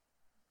broad.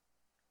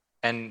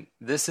 And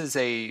this is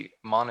a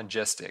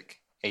monergistic,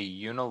 a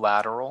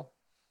unilateral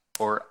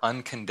or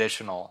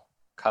unconditional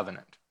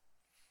covenant.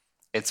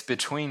 It's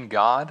between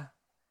God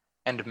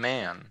and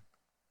man,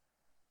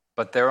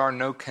 but there are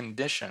no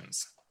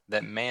conditions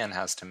that man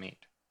has to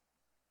meet.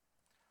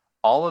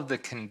 All of the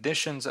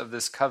conditions of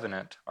this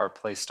covenant are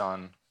placed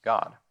on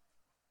God.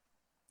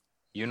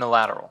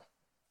 Unilateral,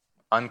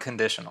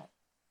 unconditional.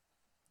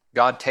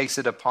 God takes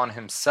it upon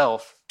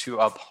himself to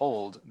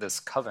uphold this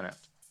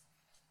covenant.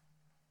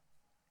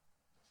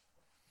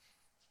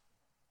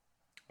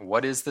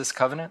 What is this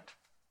covenant?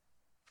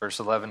 Verse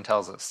 11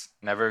 tells us,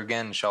 "Never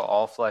again shall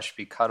all flesh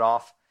be cut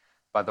off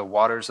by the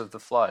waters of the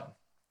flood.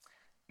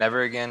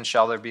 Never again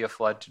shall there be a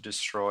flood to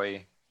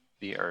destroy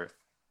the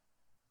earth."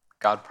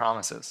 God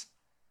promises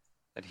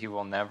that he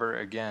will never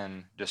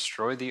again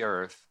destroy the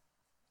earth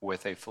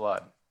with a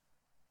flood.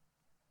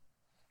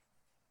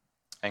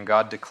 And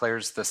God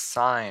declares the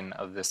sign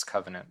of this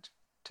covenant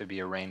to be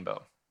a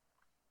rainbow.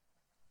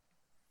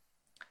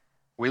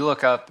 We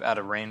look up at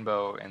a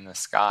rainbow in the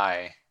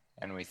sky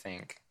and we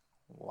think,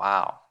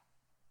 wow,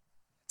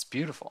 it's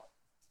beautiful.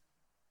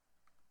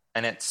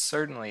 And it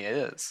certainly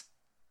is.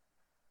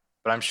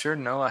 But I'm sure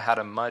Noah had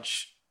a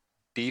much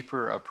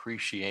deeper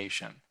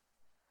appreciation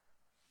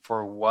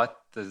for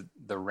what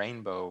the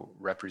rainbow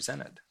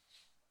represented.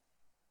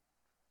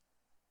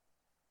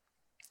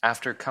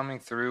 After coming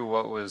through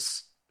what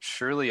was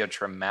surely a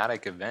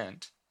traumatic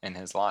event in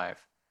his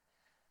life,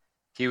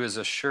 he was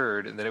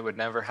assured that it would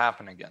never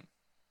happen again.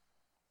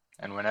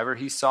 And whenever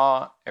he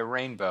saw a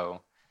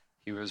rainbow,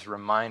 he was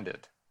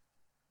reminded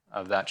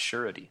of that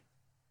surety.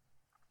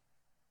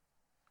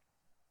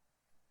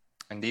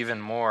 And even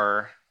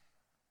more,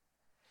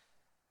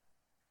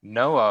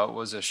 Noah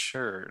was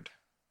assured,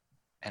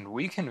 and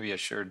we can be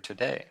assured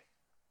today,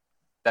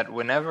 that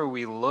whenever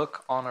we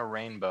look on a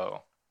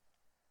rainbow,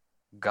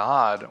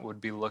 God would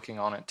be looking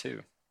on it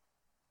too.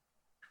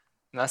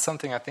 And that's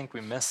something I think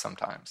we miss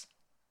sometimes.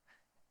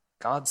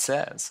 God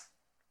says,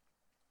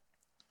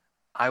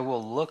 "I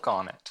will look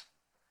on it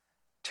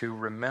to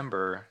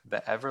remember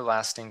the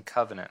everlasting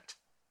covenant."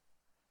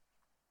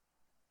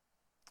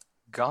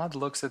 God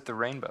looks at the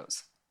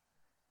rainbows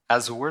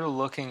as we're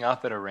looking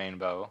up at a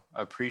rainbow,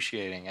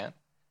 appreciating it,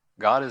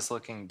 God is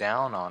looking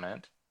down on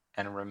it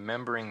and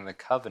remembering the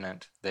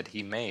covenant that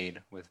he made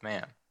with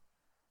man.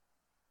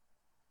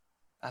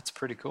 That's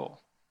pretty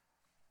cool.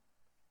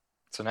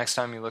 So next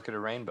time you look at a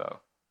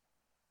rainbow,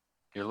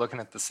 you're looking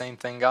at the same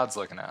thing God's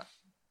looking at.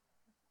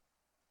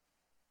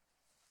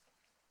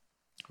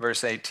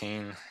 Verse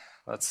 18,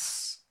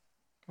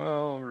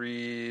 we'll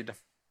read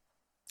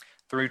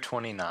through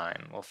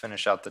 29. We'll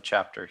finish out the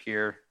chapter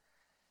here.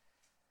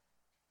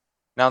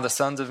 Now the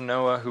sons of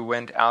Noah who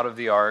went out of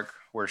the ark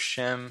were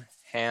Shem,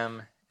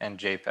 Ham, and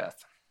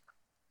Japheth.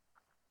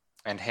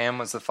 And Ham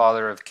was the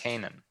father of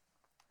Canaan.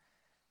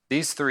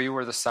 These three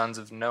were the sons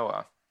of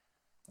Noah,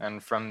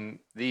 and from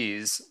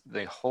these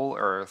the whole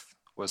earth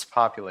was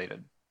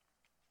populated.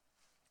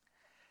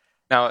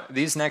 Now,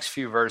 these next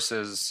few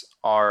verses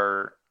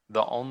are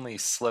the only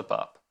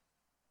slip-up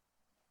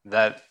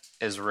that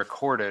is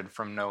recorded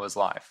from Noah's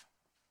life.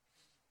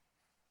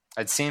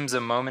 It seems a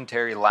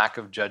momentary lack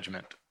of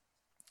judgment,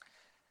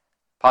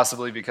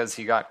 possibly because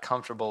he got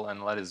comfortable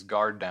and let his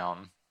guard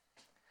down,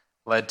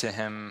 led to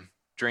him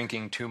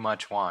drinking too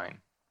much wine.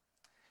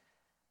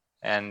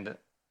 And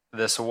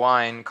this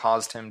wine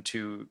caused him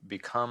to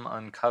become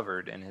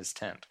uncovered in his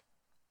tent.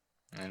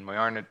 And we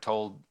aren't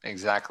told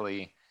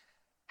exactly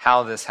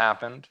how this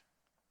happened,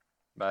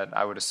 but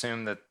I would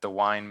assume that the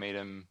wine made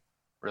him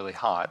really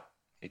hot.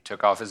 He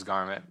took off his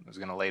garment, was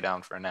going to lay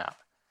down for a nap.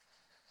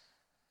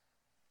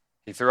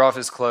 He threw off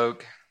his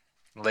cloak,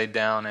 laid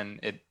down,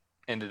 and it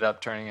ended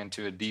up turning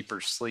into a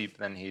deeper sleep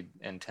than he'd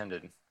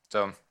intended.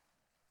 So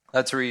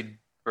let's read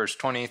verse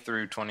 20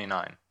 through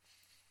 29.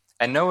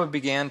 And Noah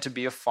began to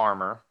be a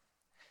farmer,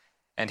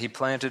 and he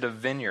planted a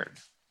vineyard.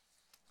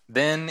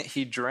 Then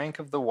he drank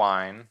of the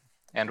wine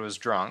and was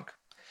drunk,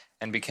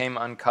 and became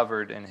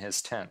uncovered in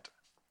his tent.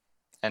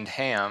 And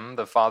Ham,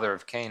 the father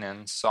of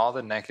Canaan, saw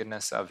the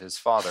nakedness of his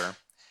father,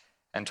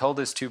 and told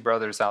his two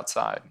brothers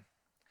outside.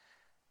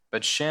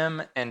 But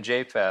Shem and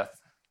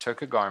Japheth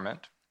took a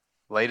garment,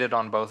 laid it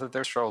on both of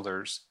their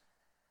shoulders,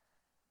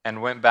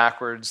 and went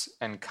backwards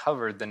and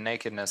covered the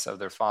nakedness of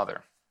their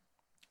father.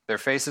 Their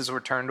faces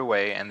were turned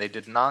away, and they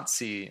did not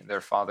see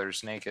their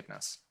father's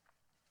nakedness.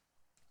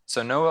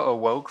 So Noah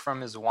awoke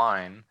from his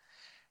wine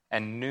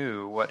and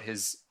knew what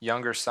his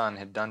younger son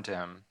had done to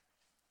him.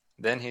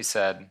 Then he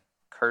said,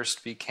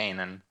 Cursed be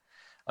Canaan,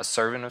 a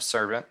servant of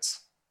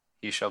servants,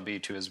 he shall be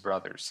to his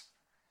brothers.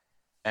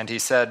 And he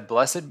said,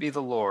 Blessed be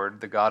the Lord,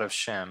 the God of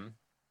Shem,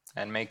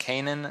 and may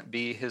Canaan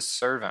be his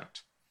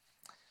servant.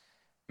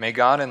 May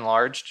God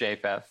enlarge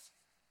Japheth,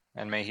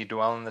 and may he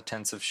dwell in the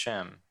tents of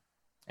Shem,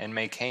 and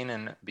may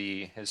Canaan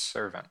be his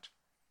servant.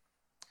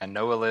 And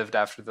Noah lived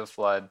after the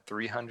flood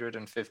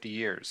 350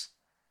 years.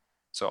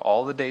 So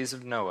all the days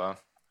of Noah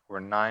were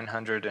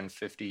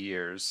 950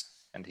 years,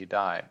 and he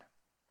died.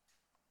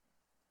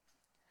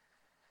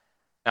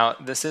 Now,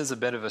 this is a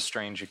bit of a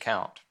strange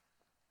account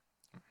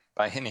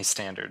by any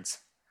standards.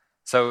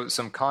 So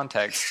some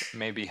context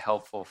may be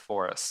helpful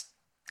for us.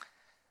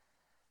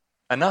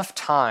 Enough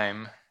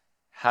time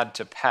had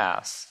to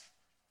pass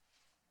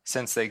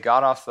since they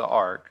got off the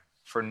ark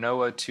for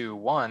Noah to,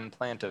 1,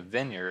 plant a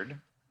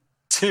vineyard,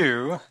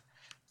 2,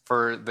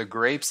 for the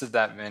grapes of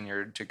that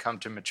vineyard to come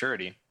to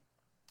maturity,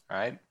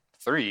 right?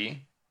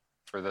 3,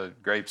 for the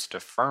grapes to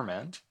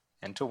ferment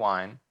into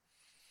wine.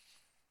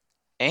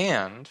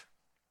 And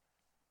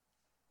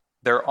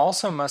there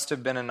also must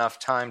have been enough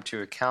time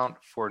to account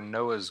for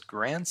Noah's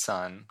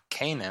grandson,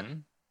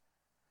 Canaan,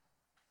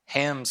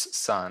 Ham's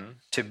son,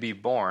 to be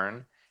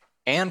born,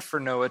 and for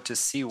Noah to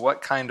see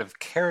what kind of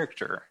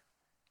character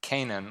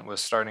Canaan was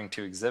starting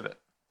to exhibit.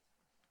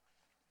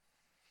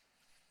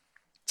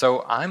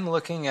 So I'm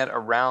looking at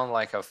around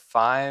like a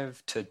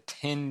 5 to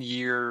 10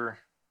 year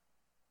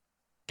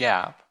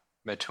gap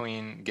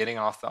between getting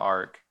off the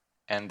ark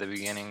and the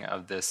beginning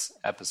of this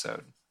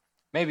episode.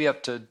 Maybe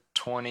up to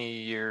 20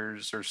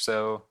 years or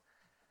so.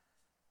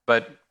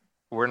 But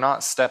we're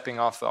not stepping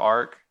off the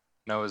ark.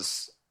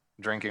 Noah's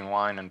drinking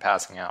wine and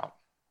passing out,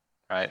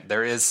 right?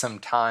 There is some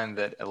time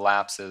that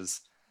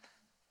elapses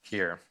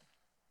here.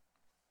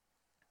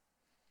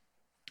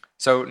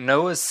 So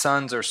Noah's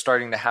sons are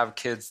starting to have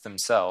kids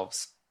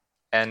themselves,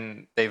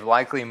 and they've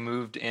likely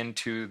moved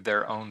into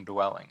their own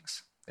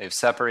dwellings. They've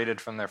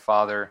separated from their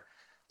father,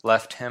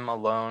 left him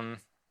alone.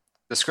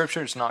 The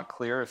scripture is not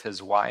clear if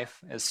his wife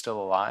is still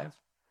alive.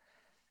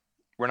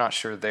 We're not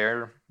sure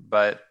there,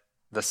 but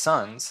the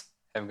sons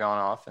have gone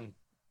off and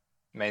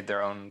made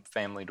their own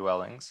family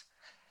dwellings.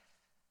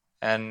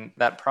 And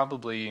that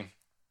probably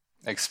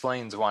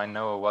explains why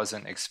Noah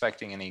wasn't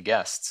expecting any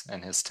guests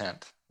in his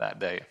tent that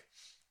day.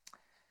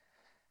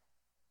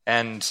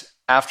 And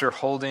after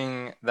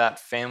holding that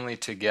family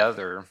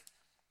together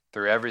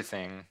through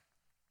everything,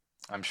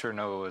 I'm sure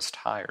Noah was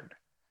tired,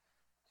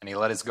 and he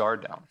let his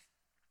guard down.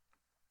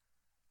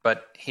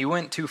 But he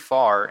went too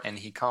far, and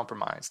he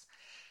compromised.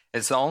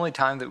 It's the only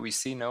time that we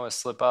see Noah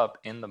slip up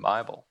in the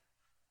Bible.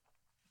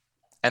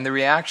 And the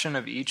reaction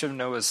of each of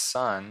Noah's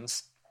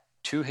sons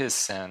to his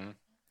sin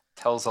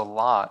tells a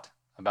lot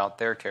about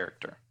their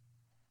character.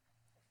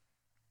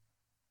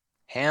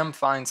 Ham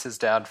finds his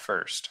dad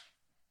first.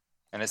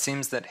 And it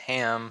seems that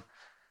Ham,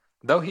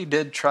 though he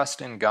did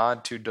trust in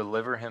God to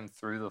deliver him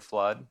through the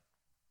flood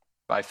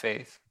by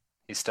faith,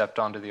 he stepped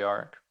onto the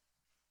ark.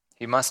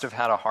 He must have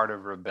had a heart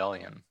of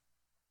rebellion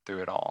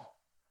through it all.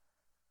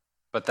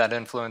 But that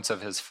influence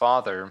of his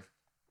father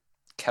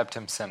kept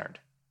him centered,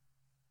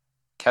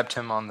 kept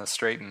him on the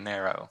straight and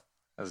narrow,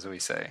 as we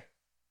say.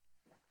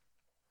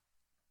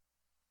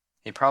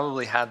 He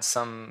probably had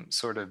some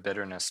sort of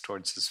bitterness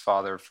towards his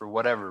father for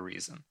whatever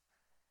reason,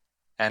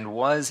 and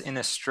was in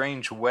a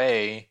strange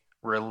way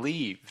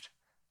relieved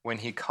when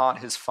he caught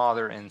his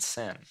father in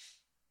sin.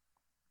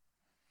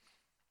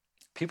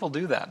 People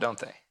do that, don't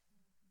they?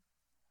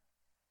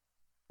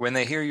 When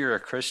they hear you're a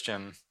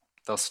Christian,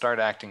 they'll start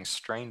acting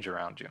strange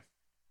around you,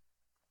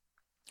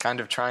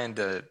 kind of trying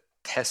to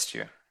test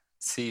you,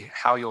 see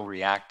how you'll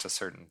react to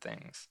certain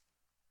things.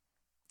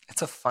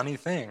 It's a funny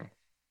thing.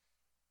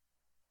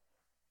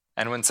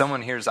 And when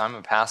someone hears I'm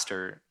a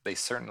pastor, they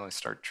certainly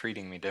start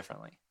treating me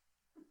differently.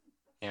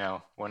 You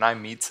know, when I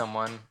meet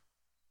someone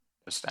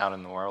just out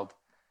in the world,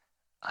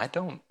 I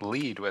don't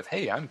lead with,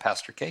 "Hey, I'm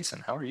Pastor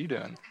Cason. How are you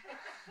doing?"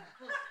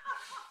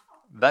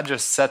 That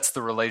just sets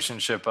the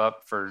relationship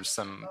up for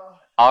some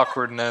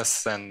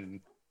awkwardness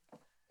and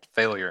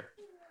failure.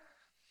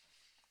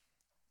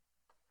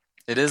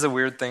 It is a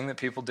weird thing that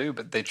people do,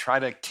 but they try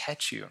to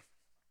catch you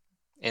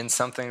in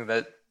something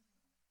that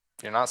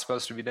you're not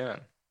supposed to be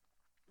doing.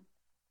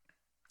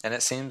 And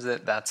it seems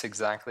that that's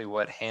exactly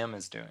what Ham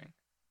is doing.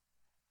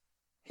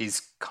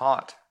 He's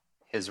caught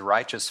his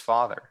righteous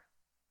father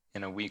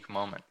in a weak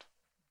moment.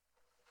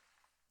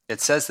 It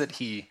says that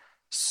he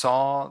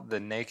saw the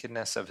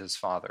nakedness of his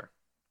father.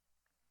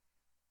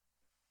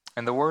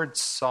 And the word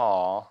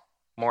saw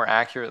more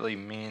accurately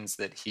means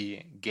that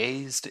he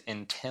gazed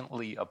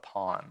intently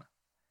upon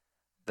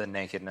the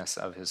nakedness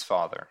of his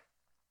father.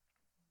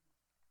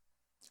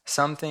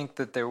 Some think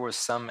that there was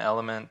some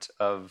element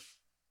of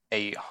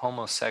a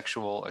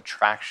homosexual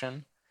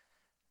attraction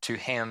to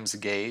Ham's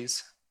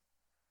gaze,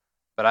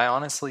 but I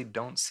honestly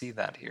don't see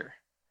that here.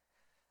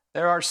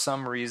 There are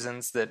some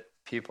reasons that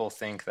people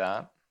think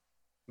that,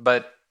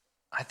 but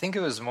I think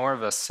it was more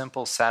of a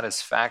simple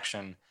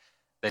satisfaction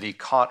that he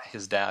caught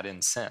his dad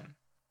in sin.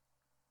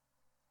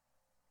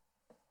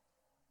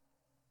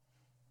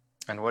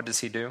 And what does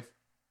he do?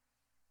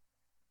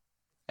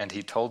 And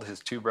he told his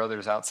two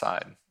brothers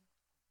outside.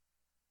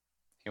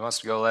 He wants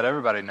to go let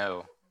everybody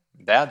know,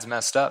 Dad's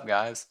messed up,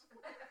 guys.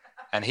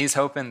 And he's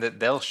hoping that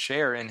they'll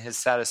share in his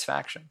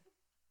satisfaction.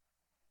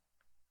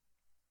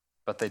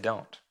 But they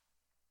don't.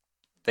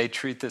 They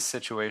treat this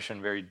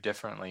situation very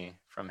differently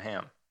from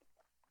Ham.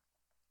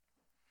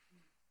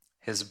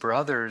 His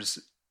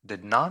brothers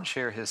did not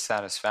share his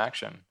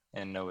satisfaction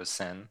in Noah's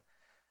sin,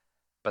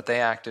 but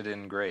they acted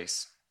in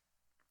grace.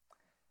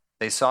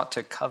 They sought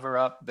to cover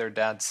up their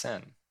dad's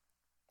sin,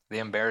 the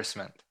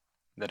embarrassment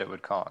that it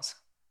would cause.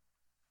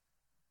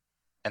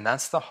 And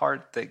that's the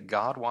heart that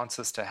God wants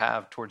us to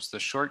have towards the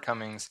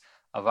shortcomings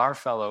of our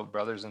fellow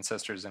brothers and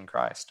sisters in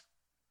Christ.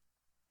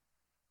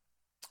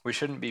 We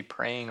shouldn't be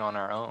praying on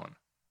our own,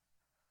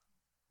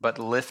 but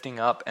lifting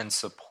up and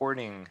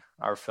supporting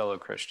our fellow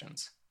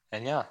Christians.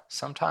 And yeah,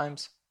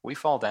 sometimes we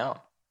fall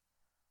down.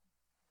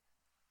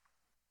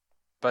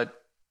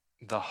 But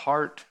the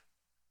heart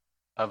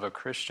of a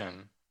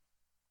Christian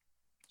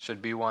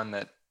should be one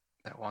that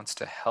wants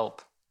to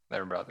help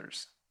their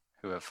brothers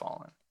who have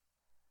fallen.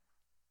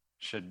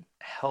 Should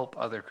help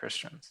other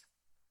Christians.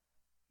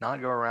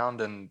 Not go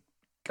around and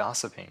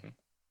gossiping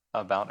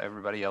about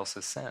everybody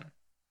else's sin.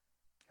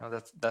 You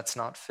know, that's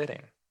not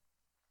fitting.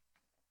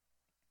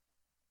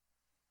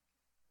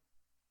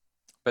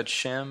 But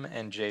Shem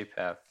and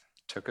Japheth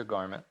took a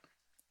garment,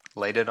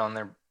 laid it on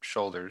their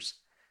shoulders,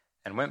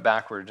 and went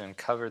backward and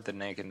covered the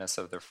nakedness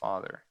of their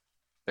father.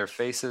 Their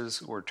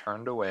faces were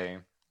turned away,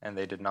 and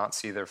they did not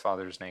see their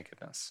father's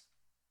nakedness.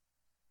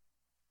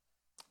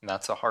 And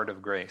that's a heart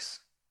of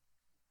grace.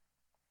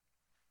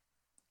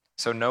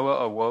 So Noah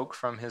awoke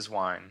from his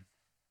wine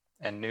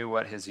and knew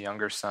what his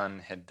younger son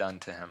had done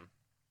to him.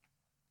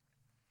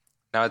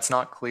 Now it's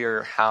not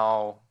clear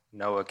how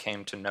Noah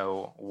came to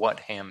know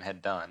what Ham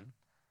had done,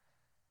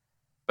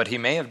 but he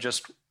may have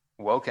just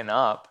woken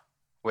up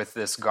with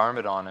this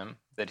garment on him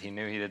that he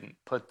knew he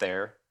didn't put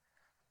there,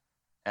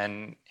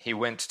 and he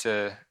went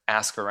to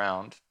ask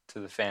around to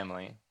the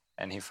family,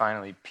 and he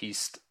finally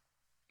pieced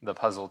the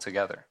puzzle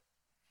together.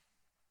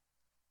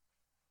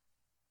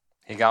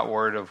 He got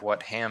word of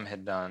what Ham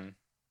had done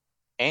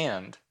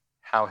and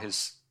how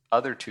his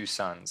other two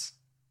sons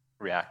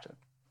reacted.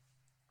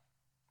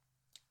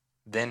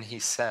 Then he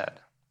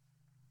said,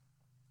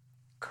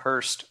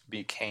 "Cursed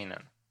be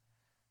Canaan,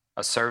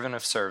 a servant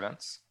of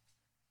servants,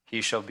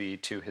 he shall be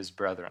to his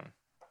brethren."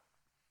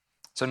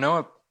 So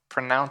Noah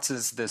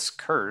pronounces this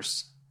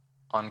curse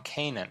on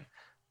Canaan.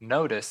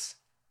 Notice,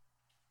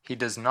 he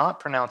does not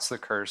pronounce the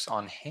curse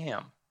on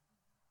Ham,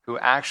 who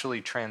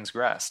actually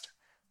transgressed,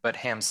 but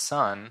Ham's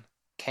son,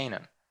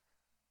 Canaan.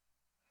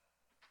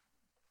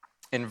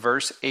 In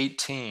verse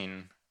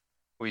 18,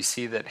 we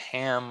see that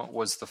Ham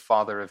was the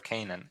father of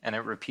Canaan, and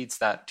it repeats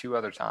that 2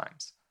 other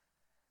times.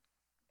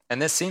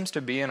 And this seems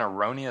to be an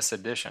erroneous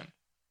addition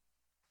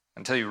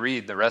until you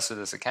read the rest of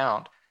this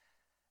account.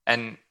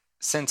 And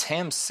since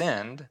Ham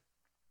sinned,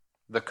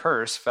 the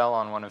curse fell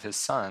on one of his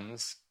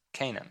sons,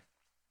 Canaan.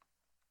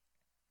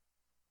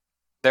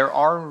 There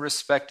are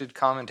respected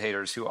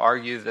commentators who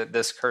argue that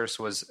this curse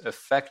was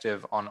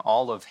effective on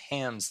all of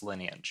Ham's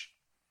lineage,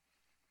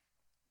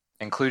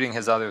 including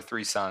his other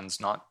 3 sons,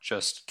 not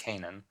just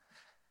Canaan.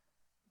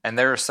 And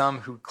there are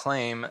some who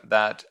claim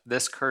that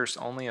this curse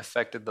only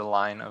affected the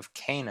line of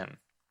Canaan,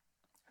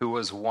 who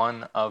was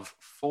one of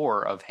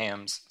 4 of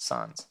Ham's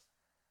sons.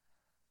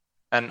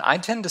 And I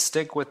tend to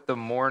stick with the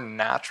more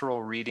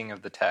natural reading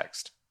of the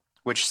text,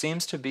 which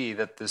seems to be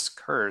that this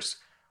curse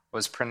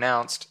was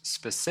pronounced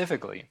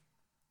specifically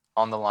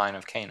on the line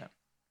of Canaan.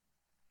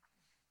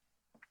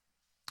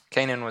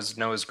 Canaan was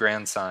Noah's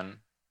grandson,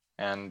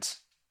 and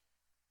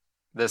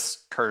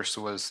this curse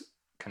was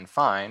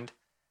confined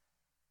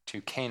to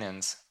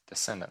Canaan's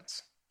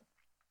descendants.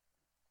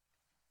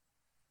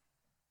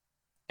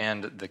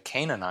 And the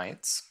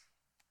Canaanites,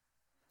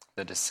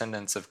 the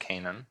descendants of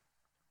Canaan,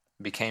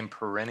 became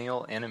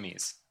perennial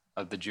enemies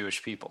of the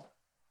Jewish people.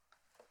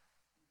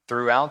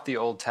 Throughout the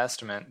Old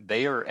Testament,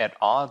 they are at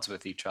odds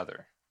with each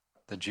other,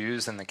 the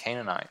Jews and the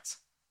Canaanites.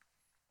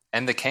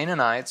 And the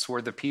Canaanites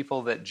were the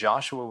people that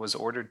Joshua was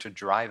ordered to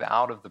drive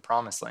out of the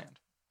Promised Land.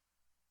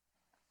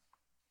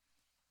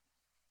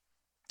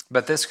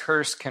 But this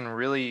curse can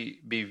really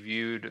be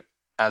viewed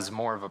as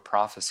more of a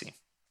prophecy.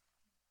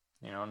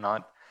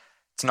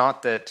 It's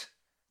not that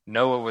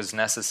Noah was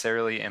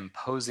necessarily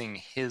imposing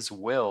his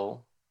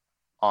will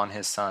on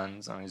his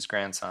sons, on his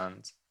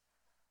grandsons.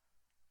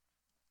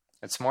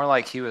 It's more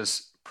like he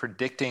was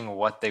predicting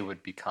what they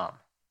would become,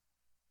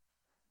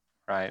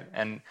 right?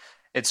 And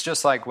it's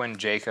just like when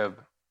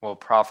Jacob will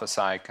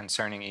prophesy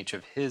concerning each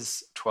of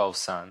his 12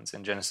 sons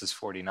in Genesis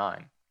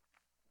 49.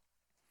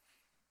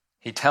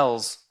 He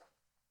tells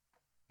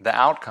the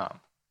outcome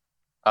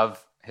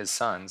of his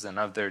sons and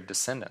of their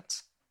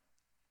descendants.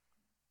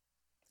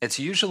 It's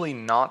usually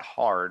not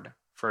hard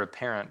for a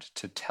parent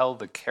to tell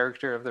the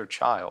character of their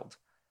child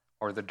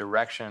or the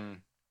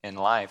direction in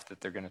life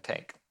that they're going to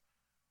take.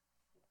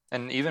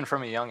 And even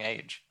from a young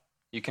age,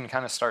 you can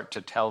kind of start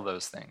to tell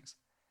those things.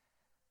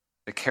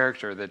 The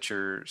character that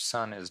your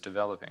son is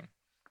developing.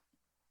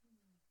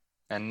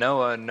 And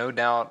Noah, no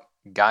doubt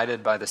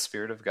guided by the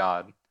Spirit of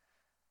God,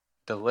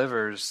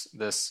 delivers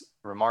this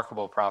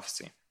remarkable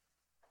prophecy.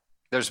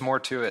 There's more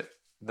to it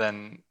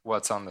than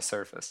what's on the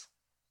surface.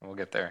 We'll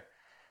get there.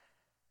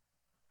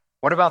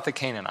 What about the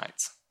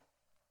Canaanites?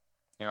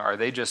 Are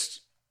they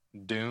just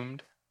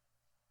doomed?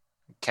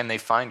 Can they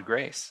find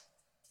grace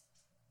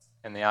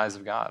in the eyes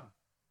of God?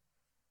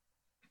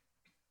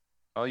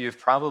 Well, you've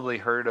probably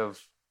heard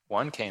of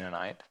one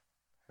Canaanite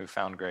who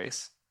found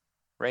grace,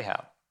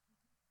 Rahab.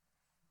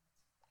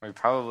 We've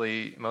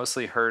probably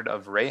mostly heard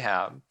of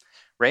Rahab.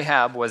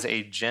 Rahab was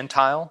a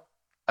Gentile,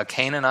 a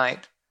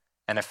Canaanite,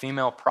 and a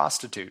female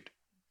prostitute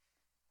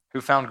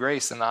who found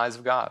grace in the eyes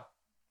of God.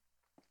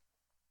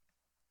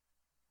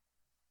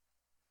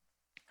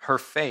 Her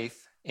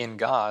faith in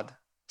God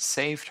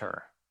saved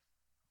her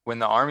when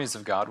the armies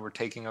of God were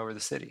taking over the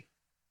city.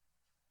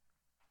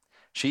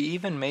 She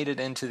even made it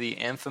into the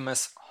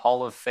infamous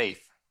Hall of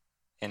Faith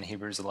in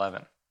Hebrews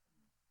 11.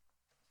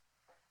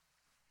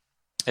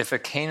 If a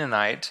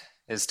Canaanite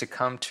is to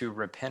come to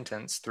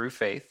repentance through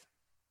faith,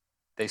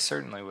 they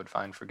certainly would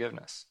find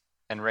forgiveness.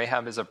 And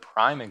Rahab is a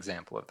prime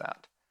example of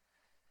that.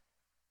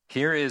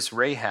 Here is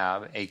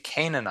Rahab, a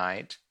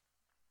Canaanite,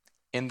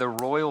 in the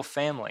royal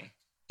family,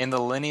 in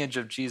the lineage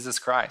of Jesus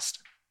Christ.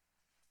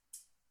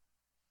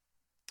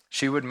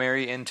 She would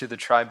marry into the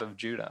tribe of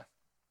Judah,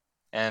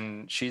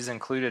 and she's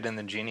included in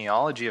the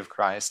genealogy of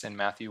Christ in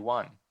Matthew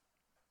 1.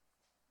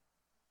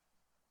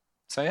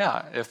 So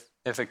yeah,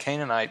 if a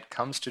Canaanite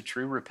comes to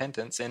true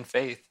repentance in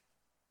faith,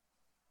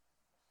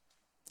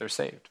 they're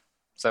saved.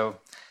 So,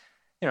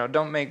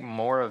 don't make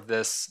more of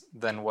this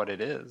than what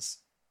it is.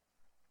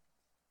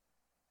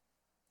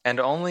 And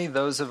only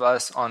those of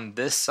us on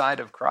this side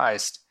of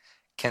Christ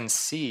can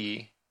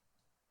see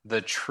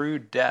the true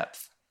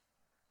depth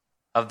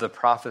of the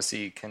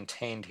prophecy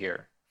contained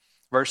here.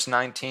 Verse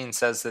 19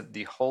 says that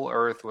the whole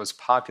earth was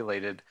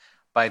populated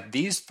by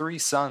these 3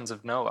 sons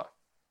of Noah.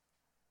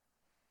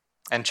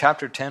 And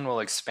chapter 10 will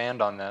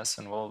expand on this,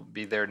 and we'll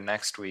be there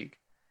next week.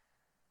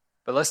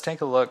 But let's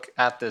take a look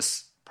at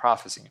this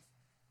prophecy.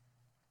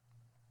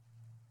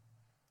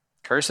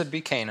 Cursed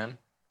be Canaan,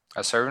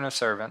 a servant of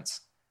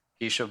servants,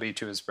 he shall be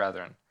to his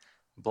brethren.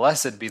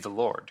 Blessed be the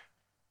Lord,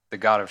 the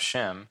God of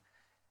Shem,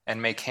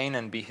 and may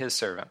Canaan be his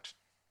servant.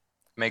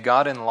 May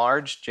God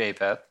enlarge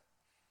Japheth,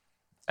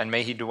 and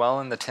may he dwell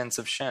in the tents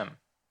of Shem,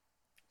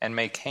 and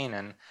may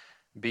Canaan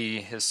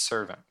be his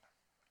servant.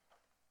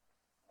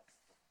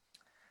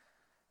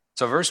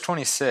 So verse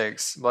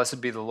 26,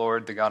 blessed be the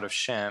Lord, the God of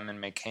Shem,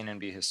 and may Canaan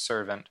be his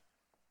servant.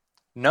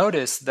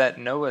 Notice that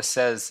Noah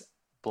says,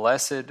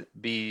 blessed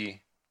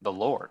be the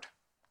Lord,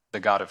 the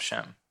God of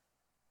Shem.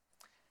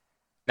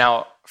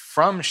 Now,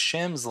 from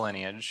Shem's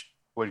lineage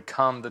would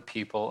come the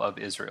people of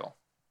Israel.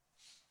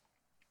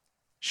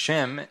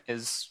 Shem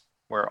is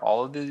where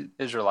all of the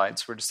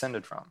Israelites were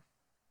descended from.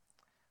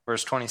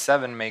 Verse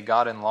 27, may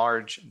God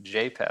enlarge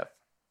Japheth.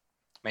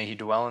 May he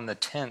dwell in the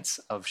tents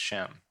of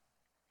Shem.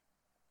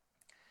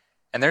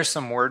 And there's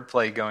some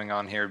wordplay going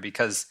on here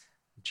because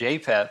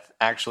Japheth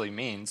actually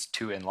means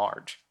to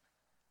enlarge.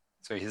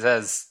 So he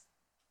says,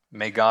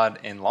 may God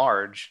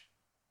enlarge,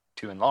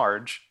 to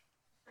enlarge.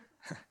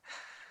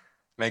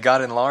 May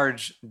God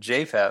enlarge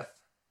Japheth.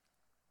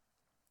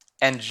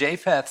 And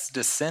Japheth's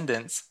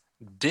descendants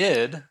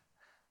did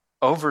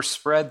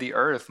overspread the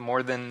earth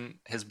more than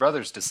his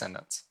brother's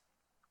descendants.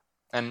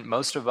 And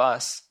most of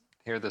us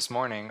here this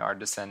morning are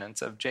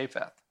descendants of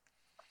Japheth.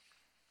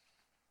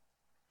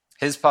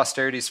 His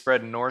posterity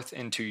spread north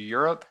into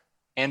Europe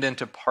and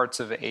into parts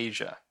of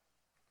Asia.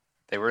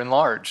 They were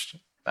enlarged.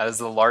 That is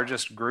the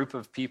largest group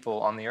of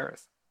people on the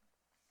earth.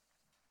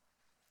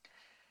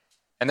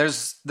 And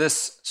there's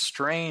this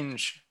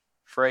strange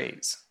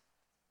phrase.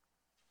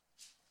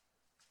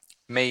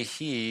 May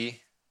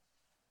he,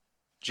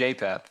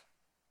 Japheth,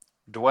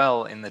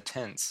 dwell in the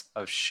tents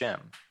of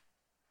Shem.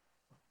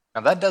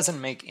 Now that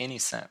doesn't make any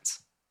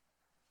sense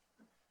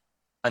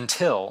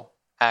until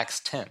Acts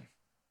 10.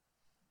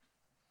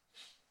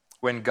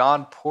 When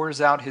God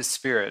pours out his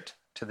Spirit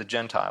to the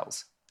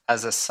Gentiles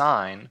as a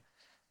sign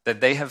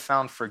that they have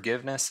found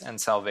forgiveness and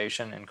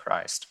salvation in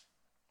Christ,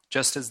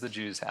 just as the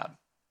Jews had.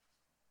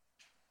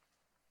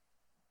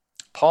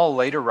 Paul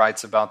later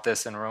writes about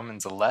this in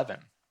Romans 11.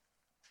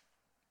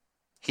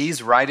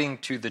 He's writing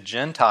to the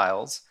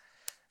Gentiles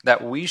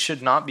that we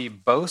should not be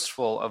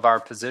boastful of our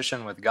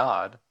position with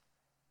God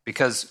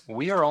because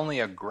we are only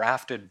a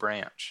grafted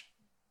branch.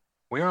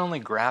 We are only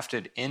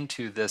grafted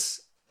into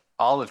this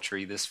olive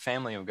tree, this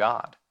family of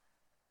God.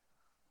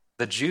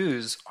 The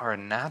Jews are a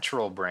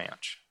natural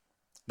branch.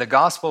 The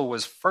gospel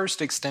was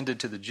first extended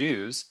to the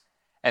Jews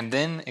and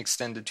then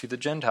extended to the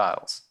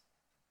Gentiles.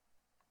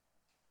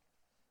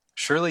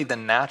 Surely the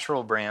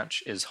natural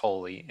branch is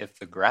holy if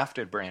the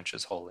grafted branch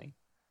is holy.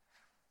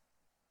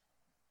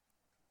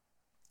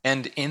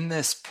 And in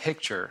this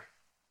picture,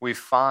 we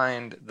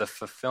find the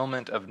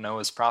fulfillment of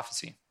Noah's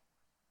prophecy.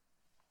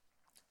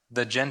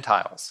 The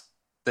Gentiles,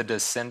 the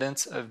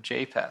descendants of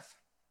Japheth,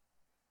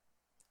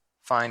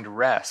 find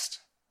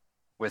rest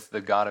with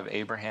the God of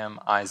Abraham,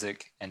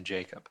 Isaac, and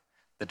Jacob,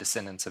 the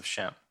descendants of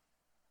Shem.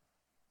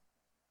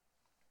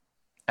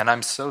 And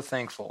I'm so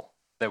thankful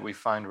that we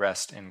find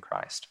rest in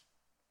Christ.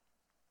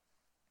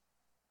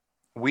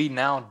 We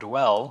now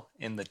dwell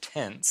in the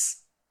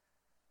tents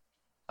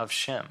of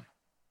Shem.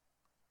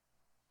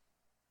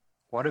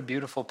 What a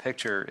beautiful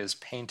picture is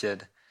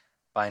painted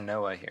by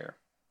Noah here.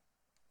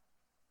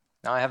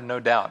 Now I have no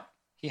doubt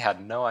he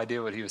had no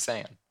idea what he was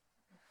saying,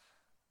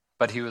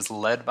 but he was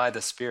led by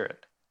the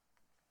Spirit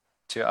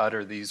to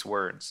utter these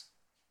words.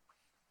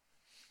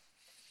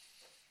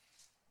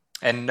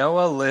 And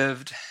Noah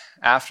lived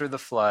after the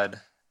flood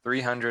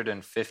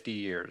 350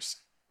 years.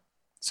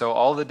 So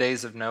all the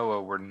days of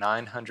Noah were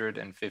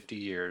 950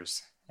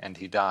 years, and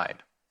he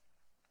died.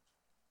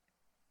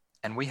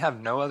 And we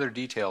have no other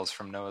details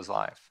from Noah's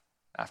life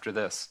after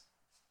this.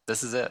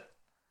 This is it.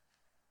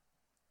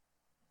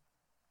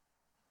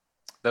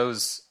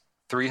 Those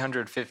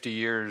 350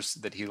 years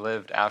that he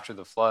lived after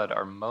the flood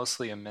are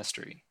mostly a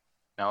mystery.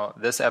 Now,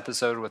 this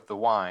episode with the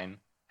wine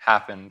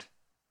happened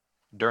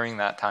during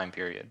that time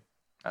period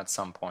at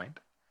some point.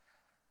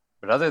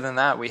 But other than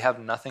that, we have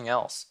nothing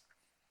else.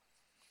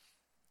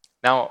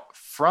 Now,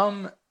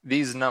 from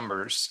these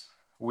numbers,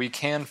 we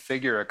can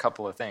figure a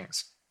couple of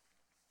things.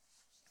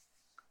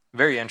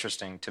 Very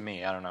interesting to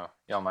me. I don't know.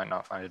 Y'all might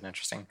not find it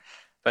interesting.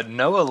 But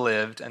Noah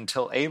lived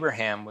until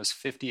Abraham was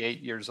 58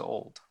 years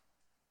old.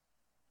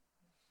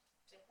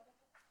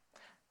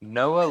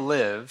 Noah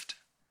lived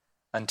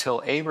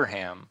until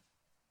Abraham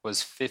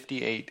was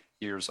 58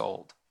 years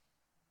old.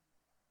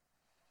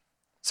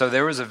 So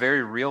there was a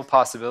very real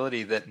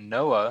possibility that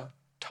Noah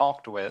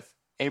talked with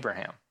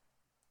Abraham.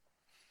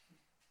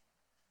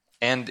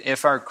 And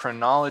if our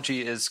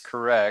chronology is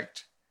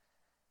correct,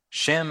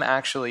 Shem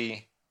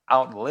actually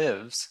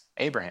outlives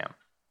Abraham.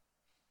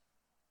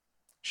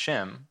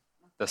 Shem,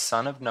 the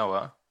son of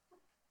Noah,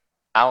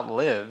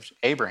 outlived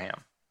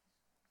Abraham.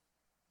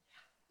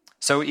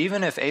 So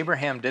even if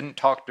Abraham didn't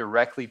talk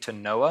directly to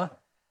Noah,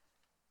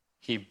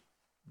 he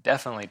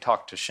definitely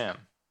talked to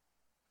Shem.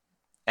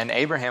 And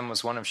Abraham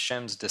was one of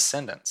Shem's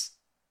descendants.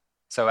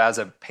 So as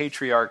a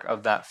patriarch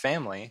of that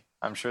family,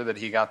 I'm sure that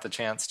he got the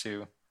chance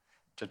to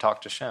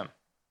talk to Shem.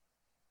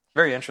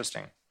 Very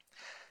interesting.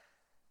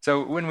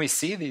 So when we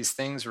see these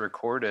things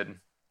recorded,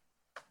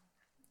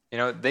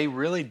 they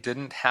really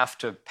didn't have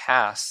to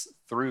pass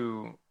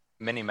through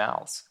many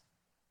mouths.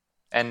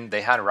 And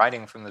they had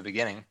writing from the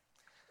beginning.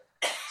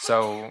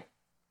 So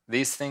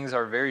these things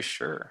are very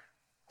sure.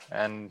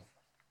 And,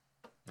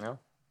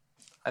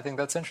 I think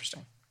that's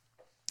interesting.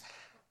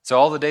 So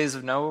all the days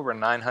of Noah were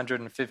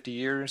 950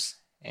 years,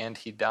 and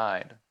he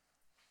died.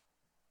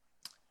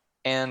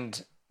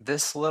 And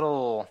this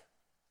little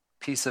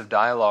piece of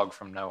dialogue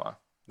from Noah,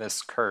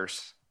 this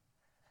curse,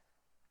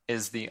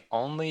 is the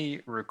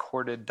only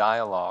recorded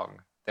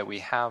dialogue that we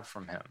have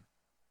from him.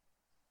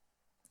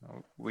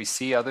 We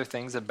see other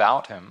things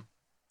about him,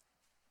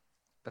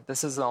 but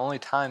this is the only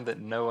time that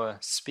Noah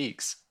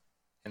speaks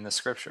in the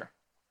scripture.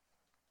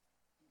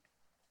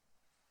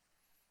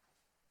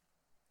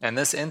 And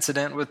this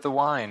incident with the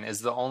wine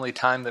is the only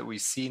time that we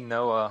see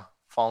Noah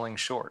falling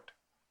short.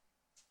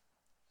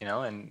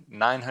 In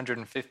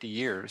 950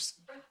 years,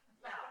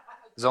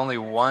 there's only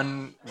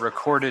one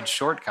recorded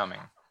shortcoming.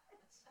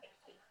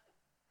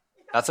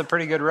 That's a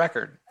pretty good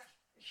record.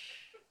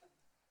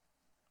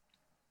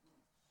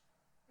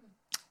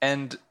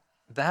 And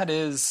that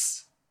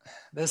is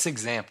this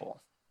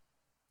example,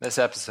 this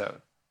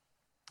episode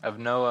of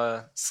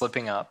Noah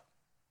slipping up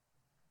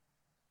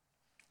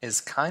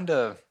is kind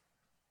of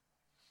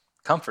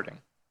comforting.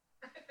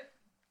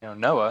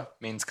 Noah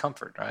means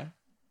comfort, right?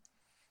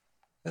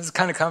 This is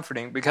kind of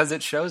comforting because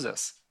it shows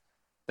us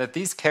that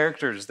these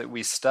characters that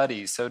we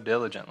study so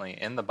diligently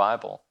in the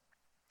Bible,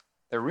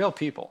 they're real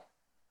people.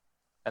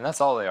 And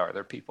that's all they are.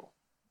 They're people.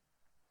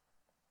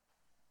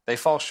 They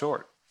fall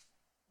short.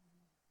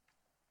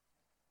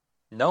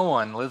 No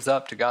one lives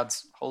up to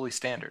God's holy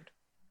standard.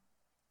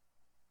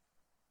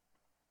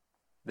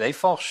 They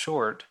fall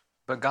short,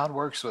 but God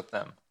works with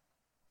them.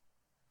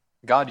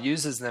 God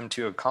uses them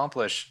to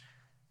accomplish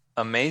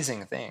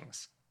amazing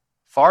things,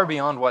 far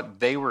beyond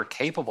what they were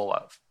capable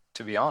of,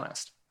 to be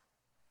honest.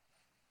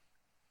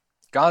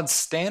 God's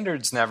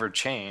standards never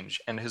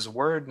change, and his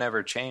word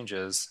never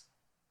changes,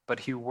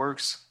 but he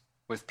works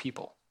with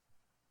people,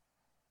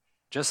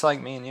 just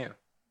like me and you.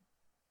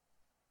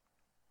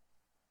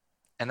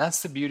 And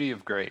that's the beauty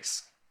of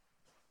grace,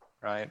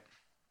 right?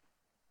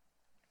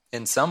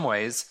 In some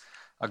ways,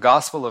 a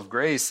gospel of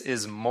grace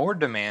is more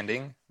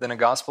demanding than a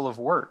gospel of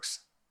works.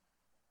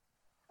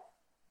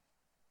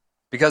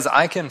 Because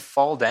I can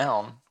fall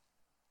down,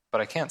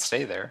 but I can't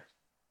stay there.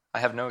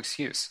 I have no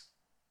excuse.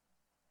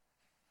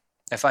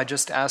 If I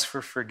just ask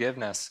for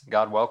forgiveness,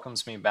 God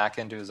welcomes me back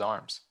into his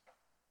arms.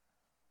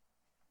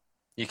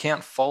 You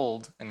can't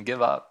fold and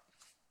give up.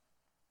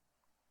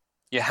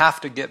 You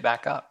have to get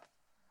back up.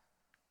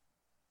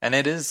 And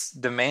it is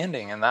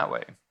demanding in that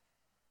way.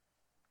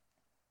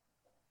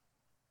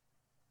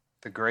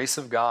 The grace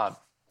of God,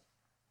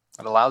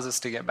 it allows us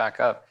to get back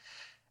up.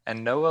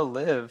 And Noah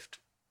lived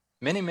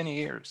many, many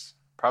years,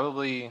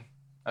 probably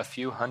a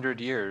few hundred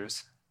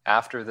years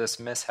after this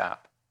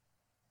mishap.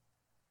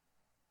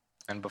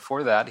 And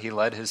before that, he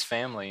led his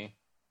family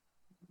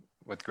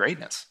with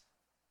greatness.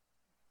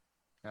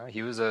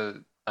 He was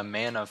a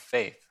man of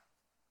faith,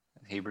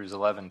 Hebrews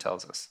 11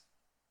 tells us.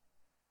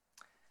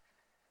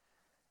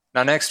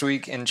 Now, next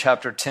week in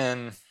chapter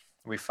 10,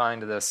 we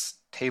find this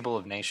table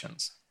of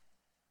nations.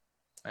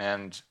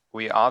 And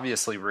we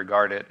obviously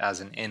regard it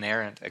as an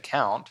inerrant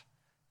account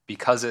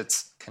because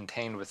it's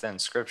contained within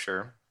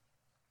Scripture.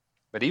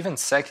 But even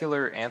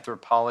secular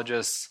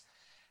anthropologists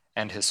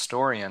and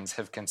historians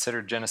have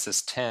considered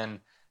Genesis 10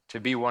 to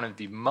be one of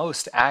the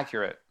most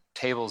accurate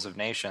tables of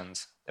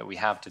nations that we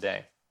have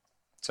today.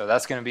 So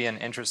that's going to be an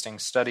interesting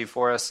study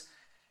for us.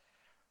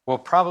 We'll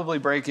probably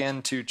break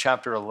into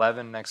chapter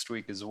 11 next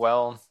week as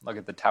well, look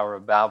at the Tower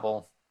of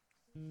Babel.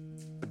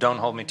 But don't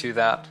hold me to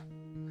that.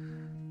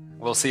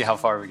 We'll see how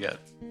far we get.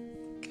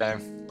 Okay,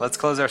 let's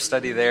close our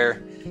study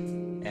there,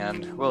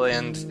 and we'll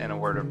end in a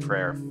word of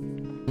prayer.